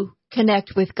do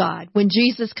connect with God, when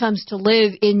Jesus comes to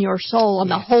live in your soul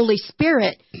and the Holy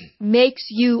Spirit makes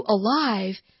you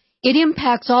alive, it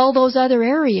impacts all those other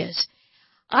areas.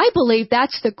 I believe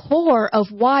that's the core of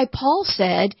why Paul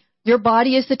said, your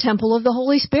body is the temple of the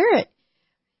Holy Spirit.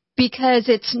 Because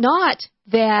it's not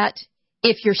that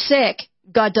if you're sick,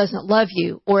 God doesn't love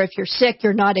you, or if you're sick,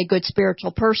 you're not a good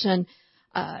spiritual person.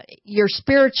 Your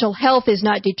spiritual health is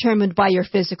not determined by your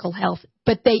physical health,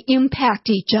 but they impact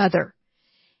each other.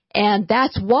 And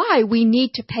that's why we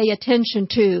need to pay attention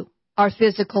to our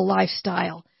physical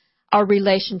lifestyle, our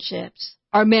relationships,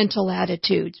 our mental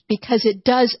attitudes, because it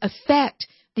does affect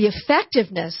the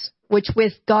effectiveness which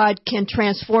with God can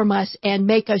transform us and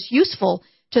make us useful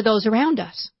to those around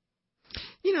us.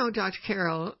 You know, Dr.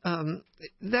 Carol,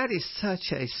 that is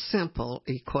such a simple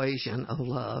equation of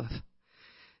love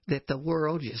that the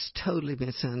world just totally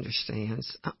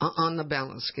misunderstands on the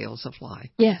balance scales of life.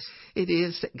 Yes. It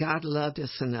is that God loved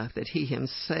us enough that He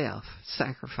Himself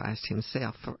sacrificed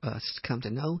Himself for us to come to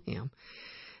know Him.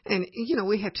 And, you know,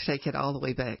 we have to take it all the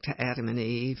way back to Adam and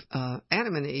Eve.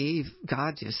 Adam and Eve,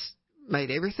 God just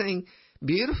made everything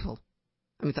beautiful.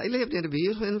 I mean, they lived in a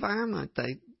beautiful environment.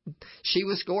 She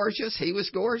was gorgeous. He was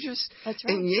gorgeous. That's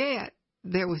right. And yet,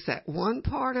 there was that one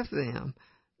part of them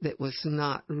that was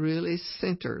not really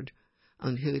centered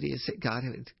on who it is that God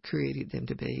had created them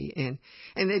to be. And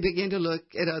they began to look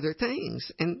at other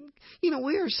things. And, you know,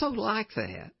 we are so like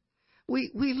that.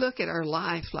 We look at our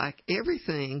life like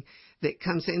everything that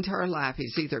comes into our life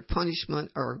is either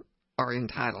punishment or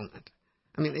entitlement.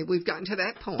 I mean, we've gotten to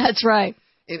that point. That's right.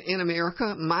 In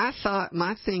America,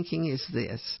 my thinking is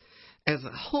this. As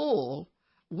a whole,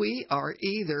 we are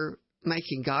either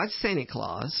making God Santa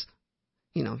Claus,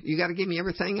 you know, you got to give me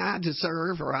everything I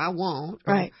deserve or I want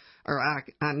right. or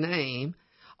I name,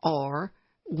 or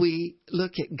we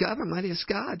look at government as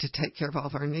God to take care of all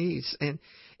of our needs. And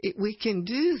we can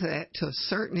do that to a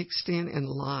certain extent in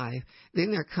life.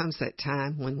 Then there comes that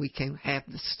time when we can't have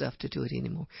the stuff to do it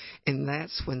anymore. And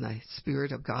that's when the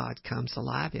Spirit of God comes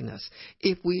alive in us,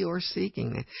 if we are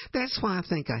seeking that. That's why I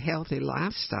think a healthy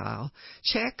lifestyle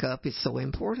checkup is so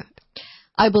important.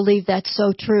 I believe that's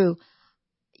so true.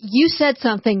 You said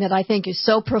something that I think is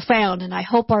so profound, and I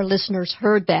hope our listeners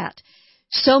heard that.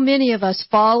 So many of us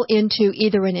fall into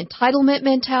either an entitlement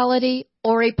mentality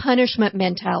or a punishment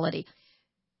mentality.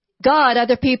 God,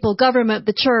 other people, government,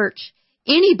 the church,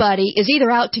 anybody is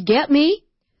either out to get me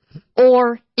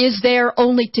or is there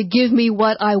only to give me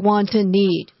what I want and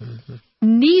need. Mm-hmm.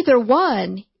 Neither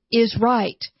one is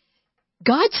right.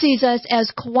 God sees us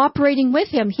as cooperating with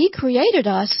Him. He created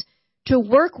us to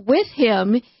work with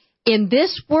Him in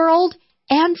this world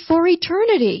and for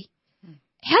eternity.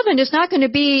 Heaven is not going to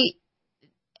be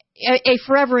a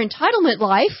forever entitlement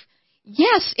life.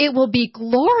 Yes, it will be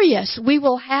glorious. We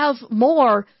will have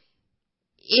more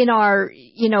in our,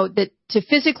 to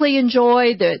physically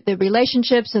enjoy the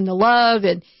relationships and the love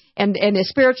and the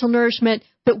spiritual nourishment,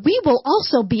 but we will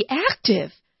also be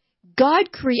active.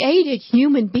 God created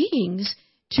human beings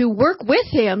to work with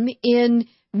Him in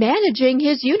managing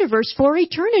His universe for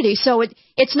eternity. So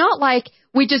it's not like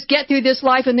we just get through this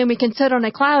life and then we can sit on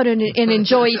a cloud and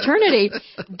enjoy eternity.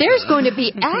 There's going to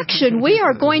be action. We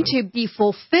are going to be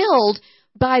fulfilled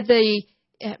by the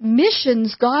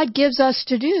missions God gives us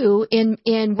to do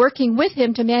in working with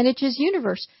Him to manage His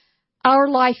universe. Our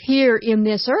life here in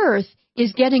this earth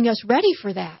is getting us ready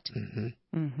for that. Mm-hmm.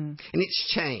 Mm-hmm. And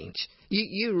it's change.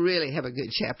 You really have a good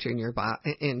chapter in your Bible,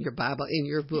 in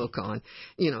your book on,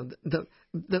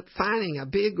 the finding a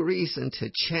big reason to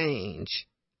change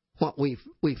what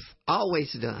we've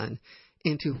always done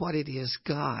into what it is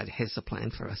God has a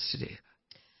plan for us to do.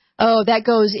 Oh, that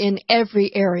goes in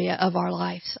every area of our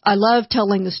lives. I love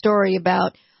telling the story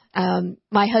about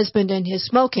my husband and his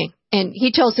smoking, and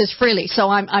he tells this freely, so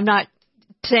I'm not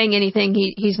saying anything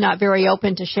he's not very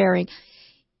open to sharing.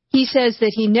 He says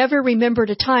that he never remembered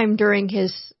a time during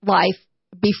his life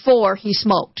before he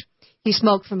smoked. He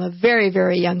smoked from a very,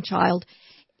 very young child.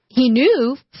 He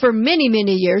knew for many,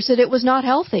 many years that it was not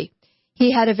healthy.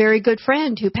 He had a very good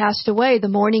friend who passed away the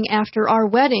morning after our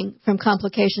wedding from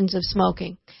complications of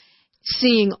smoking.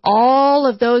 Seeing all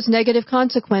of those negative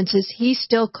consequences, he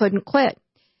still couldn't quit.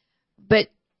 But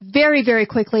very, very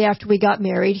quickly after we got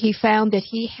married, he found that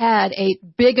he had a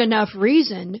big enough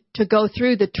reason to go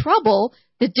through the trouble,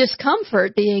 the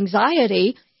discomfort, the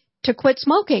anxiety to quit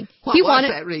smoking. What was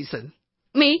that reason?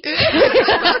 Me.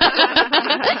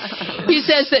 He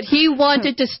says that he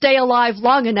wanted to stay alive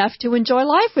long enough to enjoy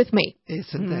life with me.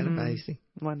 Isn't that amazing?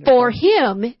 Wonderful. For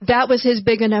him, that was his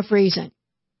big enough reason.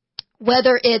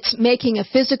 Whether it's making a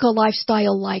physical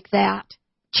lifestyle like that,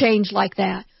 change like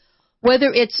that, whether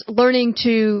it's learning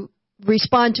to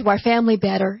respond to our family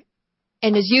better,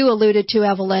 and as you alluded to,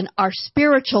 Evelyn, our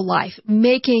spiritual life,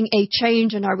 making a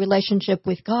change in our relationship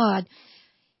with God,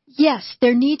 yes,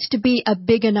 there needs to be a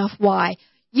big enough why.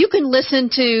 You can listen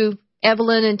to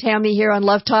Evelyn and Tammy here on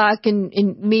Love Talk and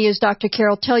me as Dr.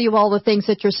 Carol tell you all the things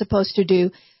that you're supposed to do.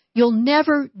 You'll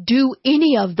never do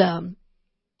any of them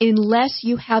unless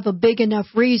you have a big enough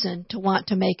reason to want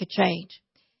to make a change.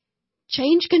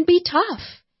 Change can be tough.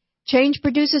 Change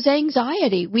produces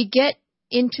anxiety. We get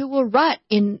into a rut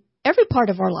in every part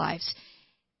of our lives.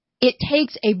 It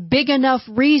takes a big enough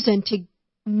reason to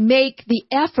make the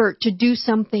effort to do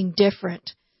something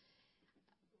different.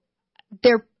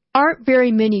 There aren't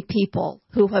very many people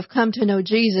who have come to know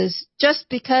Jesus just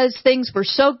because things were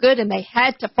so good and they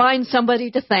had to find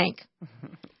somebody to thank.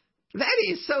 That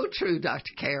is so true,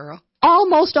 Dr. Carol.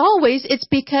 Almost always it's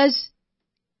because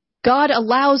God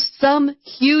allows some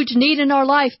huge need in our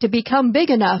life to become big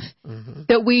enough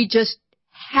that we just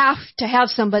have to have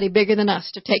somebody bigger than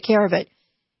us to take care of it.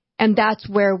 And that's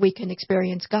where we can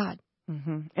experience God.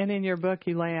 And in your book,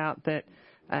 you lay out that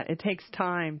it takes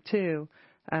time, too,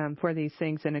 for these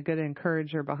things and a good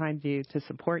encourager behind you to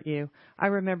support you. I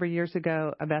remember years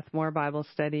ago a Beth Moore Bible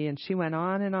study, and she went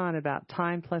on and on about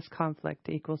time plus conflict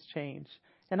equals change.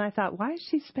 And I thought, why is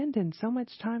she spending so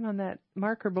much time on that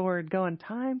marker board going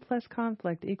time plus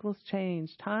conflict equals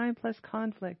change, time plus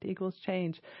conflict equals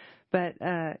change? But,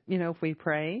 if we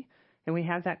pray and we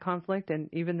have that conflict and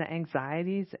even the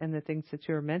anxieties and the things that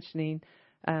you were mentioning,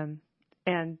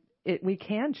 we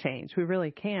can change. We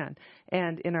really can.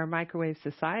 And in our microwave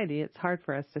society, it's hard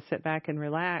for us to sit back and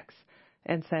relax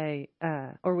and say,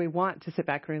 or we want to sit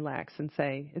back and relax and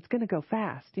say, it's going to go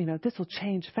fast. This will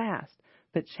change fast.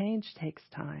 But change takes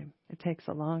time. It takes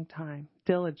a long time.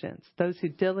 Diligence. Those who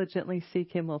diligently seek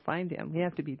him will find him. We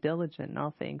have to be diligent in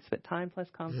all things. But time plus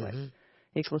conflict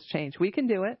equals change. We can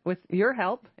do it with your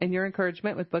help and your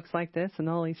encouragement with books like this and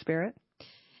the Holy Spirit.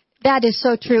 That is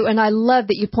so true, and I love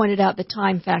that you pointed out the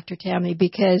time factor, Tammy,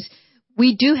 because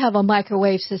we do have a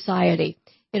microwave society.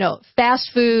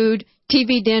 Fast food,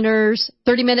 TV dinners,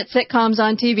 30-minute sitcoms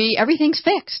on TV, everything's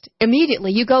fixed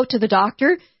immediately. You go to the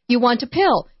doctor, you want a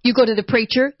pill. You go to the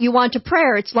preacher, you want a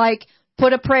prayer. It's like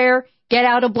put a prayer, get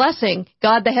out a blessing,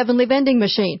 God the heavenly vending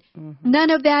machine.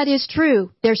 None of that is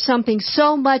true. There's something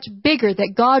so much bigger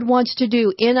that God wants to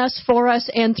do in us, for us,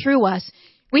 and through us.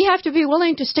 We have to be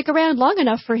willing to stick around long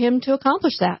enough for him to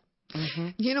accomplish that.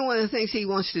 One of the things he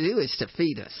wants to do is to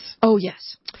feed us. Oh,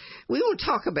 yes. We will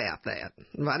talk about that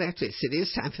right after this. It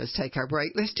is time for us to take our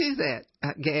break. Let's do that,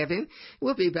 Gavin.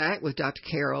 We'll be back with Dr.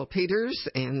 Carol Peters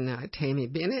and Tammy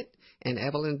Bennett and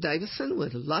Evelyn Davison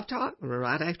with Love Talk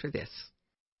right after this.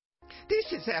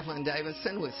 This is Evelyn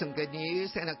Davison with some good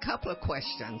news and a couple of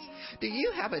questions. Do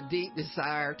you have a deep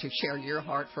desire to share your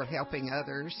heart for helping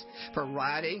others, for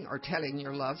writing or telling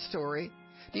your love story?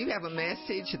 Do you have a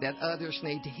message that others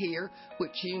need to hear,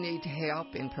 which you need to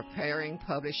help in preparing,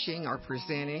 publishing, or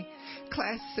presenting?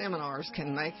 Class seminars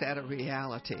can make that a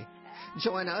reality.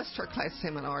 Join us for class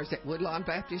seminars at Woodlawn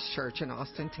Baptist Church in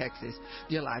Austin, Texas,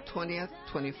 July 20th,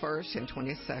 21st, and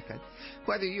 22nd.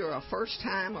 Whether you're a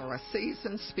first-time or a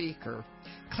seasoned speaker,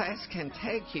 class can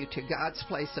take you to God's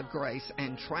place of grace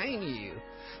and train you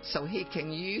so he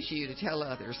can use you to tell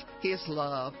others his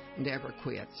love never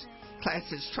quits. Class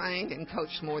has trained and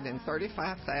coached more than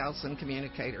 35,000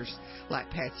 communicators like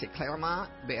Patsy Claremont,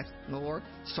 Beth Moore,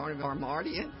 Stormy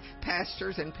Marmardian,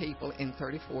 pastors and people in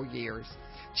 34 years.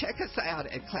 Check us out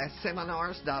at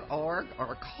classseminars.org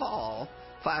or call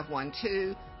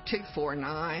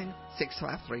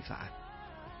 512-249-6535.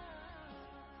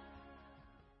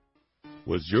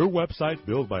 Was your website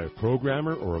built by a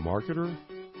programmer or a marketer?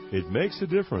 It makes a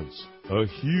difference, a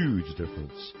huge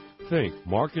difference. Think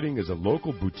Marketing is a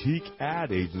local boutique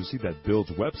ad agency that builds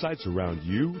websites around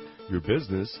you, your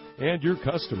business, and your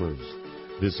customers.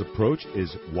 This approach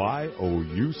is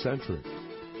YOU-centric.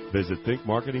 Visit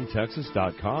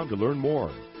thinkmarketingtexas.com to learn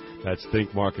more. That's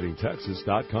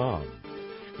thinkmarketingtexas.com.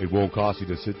 It won't cost you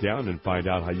to sit down and find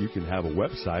out how you can have a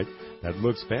website that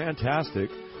looks fantastic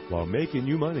while making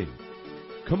you money.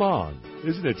 Come on,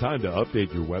 isn't it time to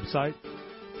update your website?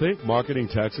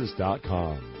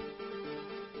 ThinkMarketingTexas.com.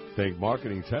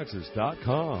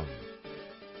 ThinkMarketingTexas.com.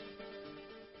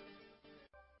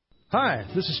 Hi,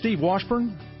 this is Steve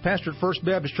Washburn, pastor at First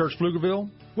Baptist Church, Pflugerville.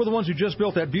 We're the ones who just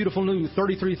built that beautiful new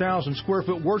 33,000 square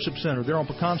foot worship center there on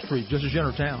Pecan Street, just as you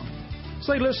enter town.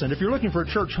 Say, listen, if you're looking for a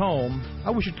church home,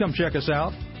 I wish you'd come check us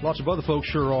out. Lots of other folks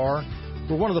sure are.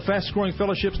 We're one of the fastest growing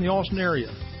fellowships in the Austin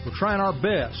area. We're trying our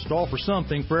best to offer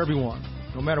something for everyone.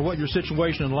 No matter what your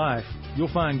situation in life, you'll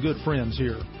find good friends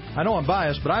here. I know I'm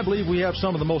biased, but I believe we have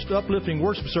some of the most uplifting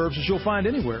worship services you'll find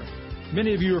anywhere.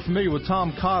 Many of you are familiar with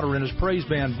Tom Cotter and his praise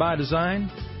band, By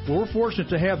Design. Well, we're fortunate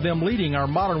to have them leading our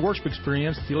modern worship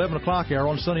experience at the 11 o'clock hour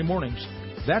on Sunday mornings.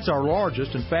 That's our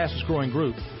largest and fastest growing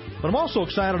group. But I'm also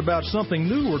excited about something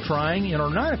new we're trying in our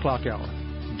 9 o'clock hour.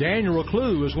 Daniel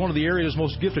Reclue is one of the area's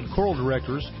most gifted choral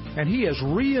directors, and he has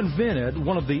reinvented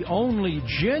one of the only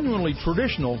genuinely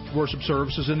traditional worship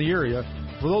services in the area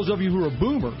for those of you who are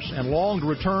boomers and long to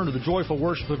return to the joyful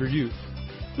worship of your youth.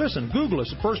 Listen, Google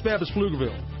us at First Baptist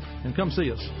Pflugerville and come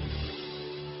see us.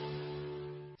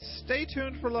 Stay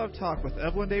tuned for Love Talk with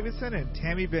Evelyn Davidson and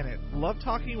Tammy Bennett. Love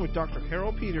Talking with Dr.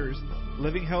 Harold Peters,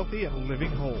 living healthy and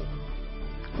living whole.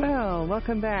 Well,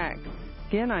 welcome back.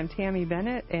 Again, I'm Tammy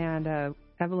Bennett and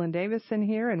Evelyn Davidson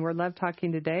here, and we're Love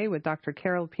Talking today with Dr.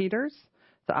 Carol Peters,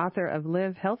 the author of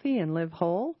Live Healthy and Live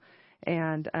Whole.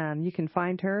 And you can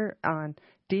find her on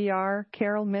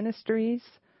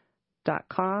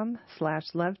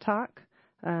drcarolministries.com/lovetalk.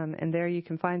 And there you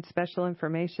can find special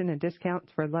information and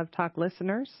discounts for Love Talk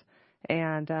listeners.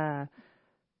 And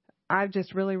I've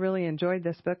just really enjoyed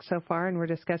this book so far, and we're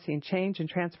discussing change and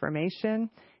transformation.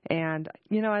 And,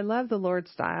 you know, I love the Lord's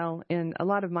style. In a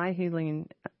lot of my healing,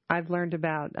 I've learned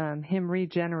about Him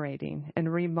regenerating and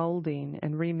remolding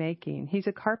and remaking. He's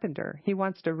a carpenter. He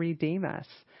wants to redeem us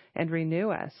and renew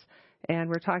us. And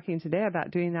we're talking today about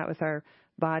doing that with our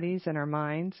bodies and our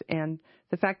minds. And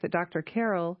the fact that Dr.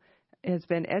 Carol has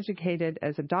been educated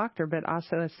as a doctor, but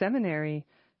also a seminary.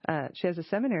 She has a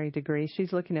seminary degree.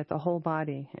 She's looking at the whole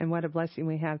body, and what a blessing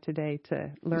we have today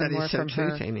to learn more from her. That is so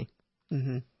true, Tammy.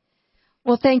 Mm-hmm.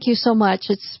 Well, thank you so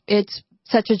much. It's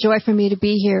such a joy for me to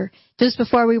be here. Just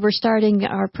before we were starting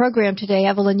our program today,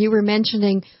 Evelyn, you were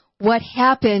mentioning what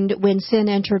happened when sin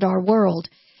entered our world.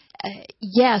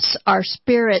 Yes, our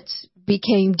spirits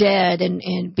became dead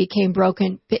and became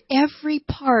broken, but every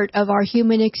part of our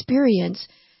human experience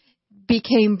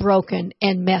became broken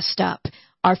and messed up.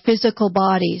 Our physical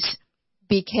bodies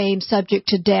became subject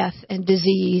to death and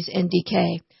disease and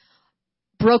decay.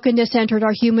 Brokenness entered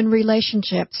our human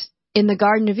relationships. In the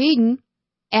Garden of Eden,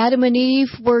 Adam and Eve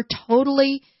were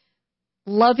totally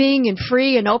loving and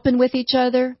free and open with each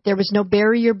other. There was no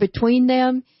barrier between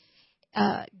them.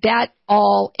 That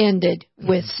all ended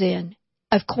with sin.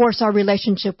 Of course, our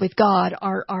relationship with God,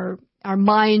 our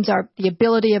minds, the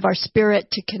ability of our spirit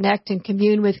to connect and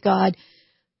commune with God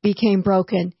became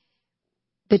broken.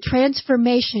 The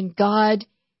transformation God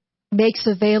makes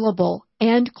available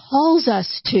and calls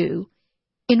us to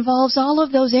involves all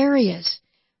of those areas.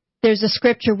 There's a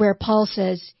scripture where Paul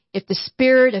says, if the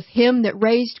spirit of him that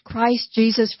raised Christ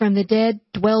Jesus from the dead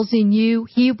dwells in you,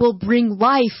 he will bring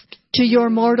life to your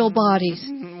mortal bodies.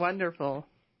 Wonderful.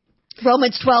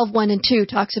 Romans 12:1-2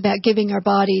 talks about giving our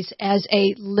bodies as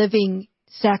a living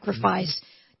sacrifice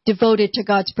devoted to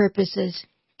God's purposes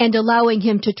and allowing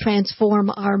him to transform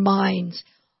our minds.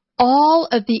 All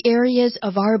of the areas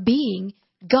of our being,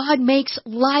 God makes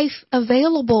life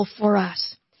available for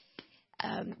us.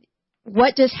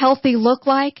 What does healthy look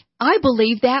like? I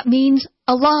believe that means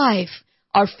alive.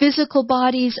 Our physical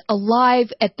bodies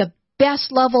alive at the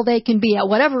best level they can be at,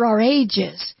 whatever our age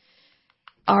is.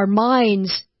 Our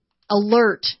minds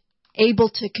alert, able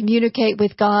to communicate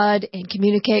with God and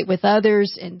communicate with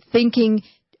others and thinking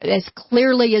as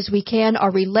clearly as we can. Our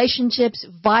relationships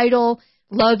vital,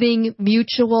 loving,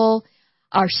 mutual.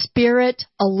 Our spirit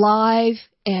alive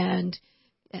and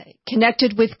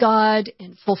connected with God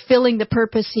and fulfilling the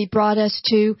purpose He brought us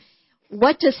to.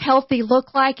 What does healthy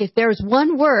look like? If there's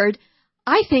one word,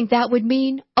 I think that would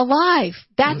mean alive.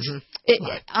 That's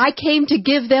I came to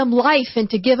give them life and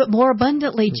to give it more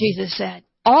abundantly, Jesus said.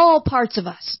 All parts of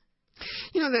us.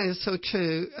 You know, that is so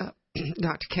true,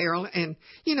 Dr. Carol. And,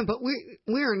 you know, but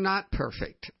we're not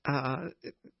perfect.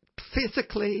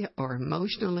 Physically or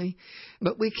emotionally,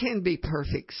 but we can be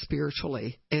perfect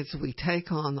spiritually as we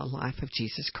take on the life of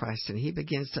Jesus Christ and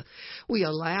we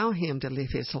allow Him to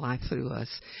live His life through us.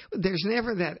 There's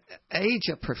never that age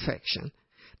of perfection.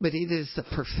 but it is the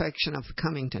perfection of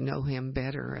coming to know Him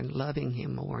better and loving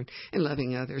Him more and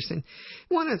loving others. And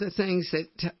one of the things that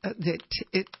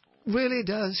it really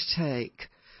does take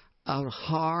a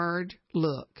hard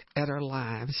look at our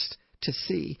lives to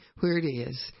see where it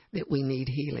is that we need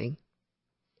healing.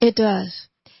 It does.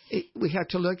 We have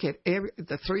to look at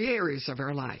the three areas of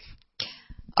our life.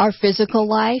 Our physical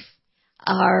life,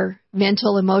 our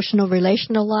mental, emotional,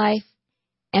 relational life,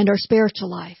 and our spiritual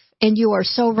life. And you are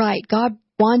so right. God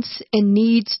wants and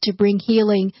needs to bring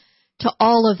healing to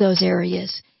all of those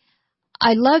areas.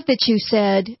 I love that you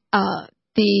said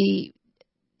the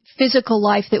physical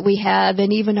life that we have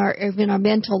and even our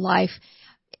mental life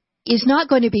is not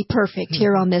going to be perfect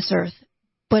here on this earth,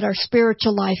 but our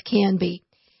spiritual life can be.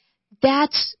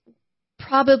 That's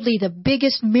probably the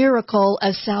biggest miracle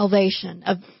of salvation,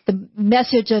 of the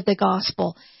message of the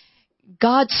gospel.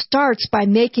 God starts by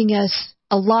making us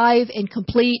alive and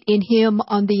complete in Him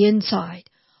on the inside.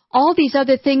 All these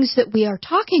other things that we are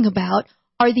talking about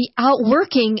are the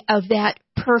outworking of that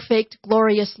perfect,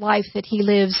 glorious life that He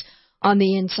lives on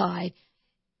the inside.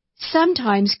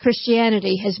 Sometimes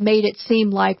Christianity has made it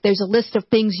seem like there's a list of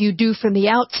things you do from the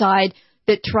outside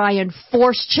that try and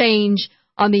force change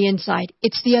on the inside.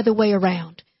 It's the other way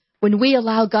around. When we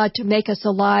allow God to make us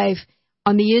alive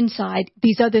on the inside,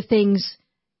 these other things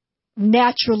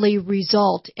naturally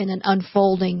result in an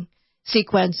unfolding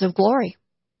sequence of glory.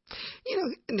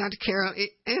 You know, Dr. Carol,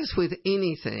 as with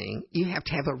anything, you have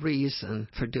to have a reason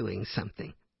for doing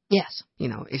something. Yes. You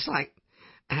know, it's like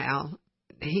how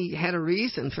he had a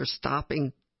reason for stop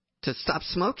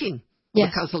smoking.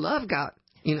 Yes. Because of love, God,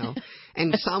 you know.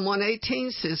 And Psalm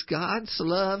 118 says, God's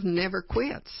love never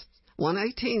quits.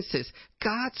 118 says,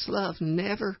 God's love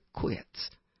never quits.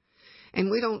 And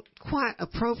we don't quite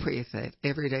appropriate that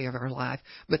every day of our life.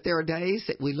 But there are days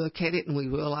that we look at it and we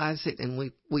realize it and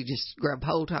we just grab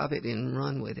hold of it and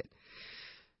run with it.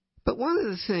 But one of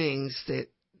the things that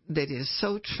is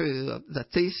so true of the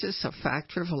thesis of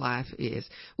Factor of Life is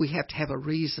we have to have a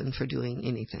reason for doing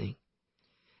anything.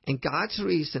 And God's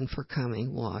reason for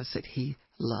coming was that He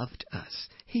loved us.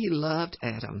 He loved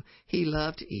Adam. He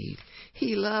loved Eve.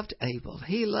 He loved Abel.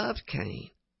 He loved Cain.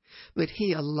 But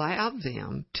He allowed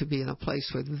them to be in a place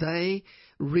where they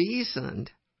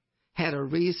had a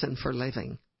reason for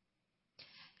living.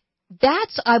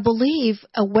 That's, I believe,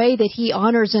 a way that He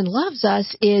honors and loves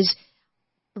us is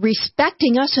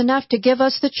respecting us enough to give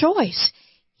us the choice.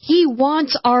 He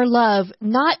wants our love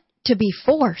not to be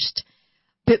forced,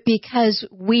 but because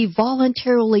we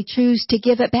voluntarily choose to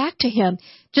give it back to Him.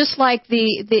 Just like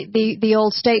the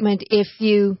old statement, if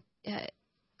you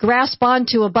grasp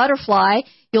onto a butterfly,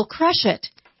 you'll crush it.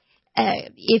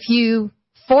 If you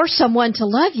force someone to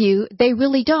love you, they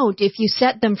really don't. If you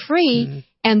set them free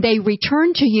and they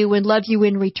return to you and love you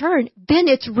in return, then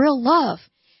it's real love.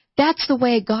 That's the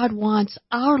way God wants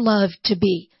our love to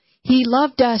be. He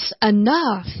loved us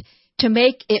enough to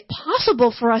make it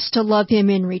possible for us to love Him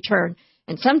in return.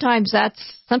 And sometimes that's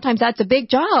a big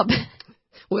job.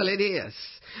 Well, it is.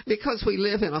 Because we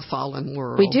live in a fallen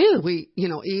world. We do.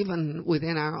 Even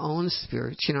within our own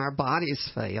spirits, our bodies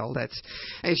fail. That's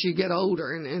as you get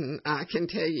older, and I can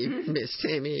tell you, Miss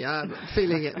Tammy, I'm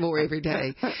feeling it more every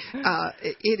day.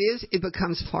 It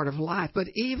becomes part of life. But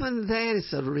even that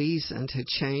is a reason to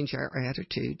change our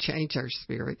attitude, change our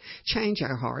spirit, change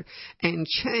our heart, and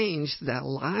change the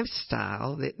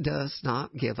lifestyle that does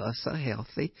not give us a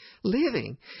healthy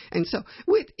living. And so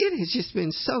it has just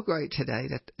been so great today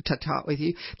to talk with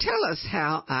you. Tell us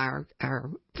how our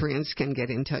friends can get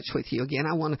in touch with you. Again,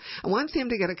 I want them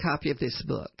to get a copy of this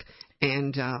book.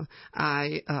 And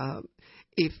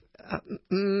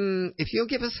if you'll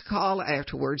give us a call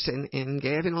afterwards, and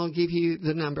Gavin will give you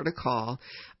the number to call,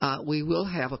 we will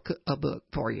have a book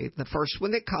for you. The first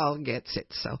one that called gets it.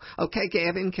 So, okay,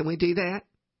 Gavin, can we do that?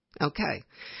 Okay.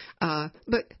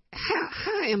 But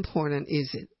how important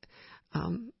is it,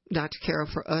 Dr. Carol,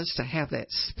 for us to have that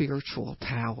spiritual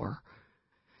power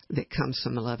that comes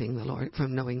from loving the Lord,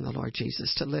 from knowing the Lord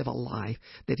Jesus, to live a life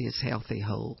that is healthy,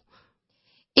 whole?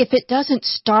 If it doesn't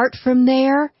start from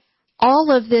there,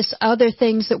 all of this other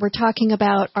things that we're talking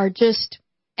about are just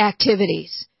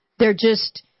activities. They're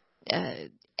just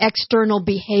external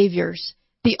behaviors.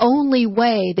 The only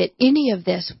way that any of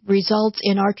this results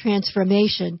in our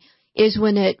transformation is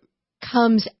when it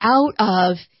comes out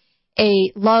of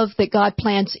a love that God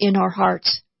plants in our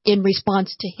hearts in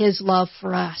response to His love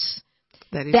for us.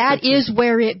 That is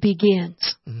where it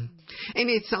begins. Mm-hmm. And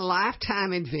it's a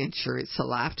lifetime adventure. It's a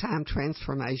lifetime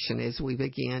transformation as we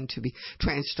begin to be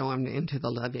transformed into the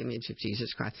love image of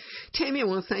Jesus Christ. Tammy, I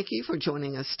want to thank you for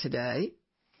joining us today.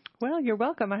 Well, you're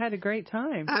welcome. I had a great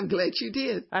time. I'm glad you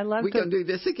did. We're going to do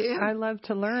this again. I love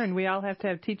to learn. We all have to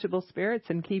have teachable spirits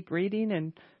and keep reading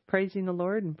and praising the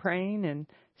Lord and praying and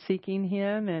seeking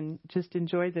Him and just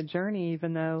enjoy the journey,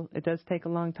 even though it does take a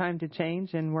long time to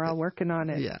change, and we're all working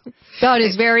on it. Yeah. God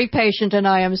is very patient, and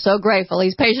I am so grateful.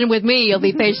 He's patient with me. He'll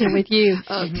be patient with you.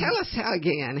 Tell us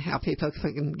how people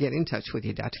can get in touch with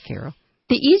you, Dr. Carol.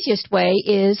 The easiest way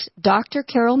is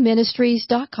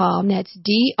drcarolministries.com. That's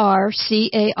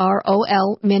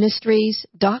DRCAROL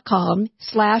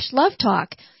ministries.com/lovetalk.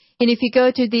 And if you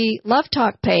go to the Love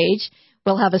Talk page,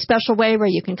 we'll have a special way where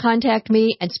you can contact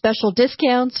me and special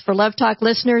discounts for Love Talk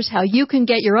listeners, how you can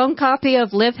get your own copy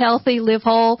of Live Healthy, Live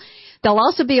Whole. There'll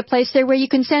also be a place there where you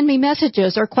can send me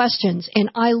messages or questions. And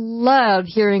I love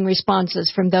hearing responses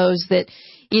from those that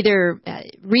either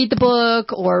read the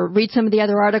book or read some of the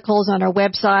other articles on our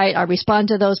website. I respond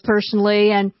to those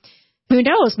personally, and who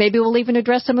knows, maybe we'll even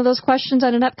address some of those questions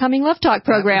on an upcoming Love Talk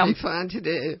program. That would be fun to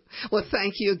do. Well,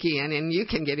 thank you again, and you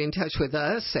can get in touch with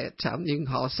us at, you can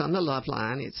call us on the Love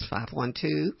Line. It's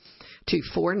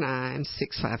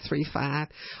 512-249-6535,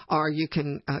 or you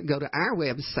can go to our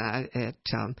website at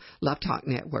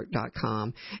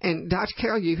lovetalknetwork.com. And Dr.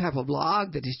 Carol, you have a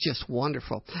blog that is just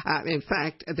wonderful. In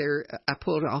fact, I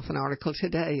pulled off an article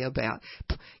today about,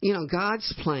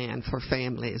 God's plan for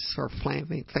families, for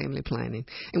family planning.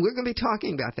 And we're going to be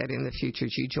talking about that in the future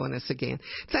as you join us again.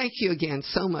 Thank you again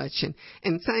so much.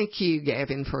 And thank you,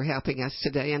 Gavin, for helping us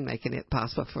today and making it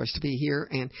possible for us to be here.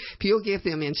 And if you'll give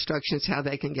them instructions how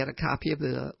they can get a copy of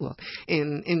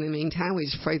in the meantime, we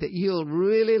just pray that you'll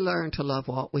really learn to love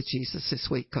Walk with Jesus this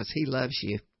week, because He loves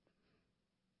you.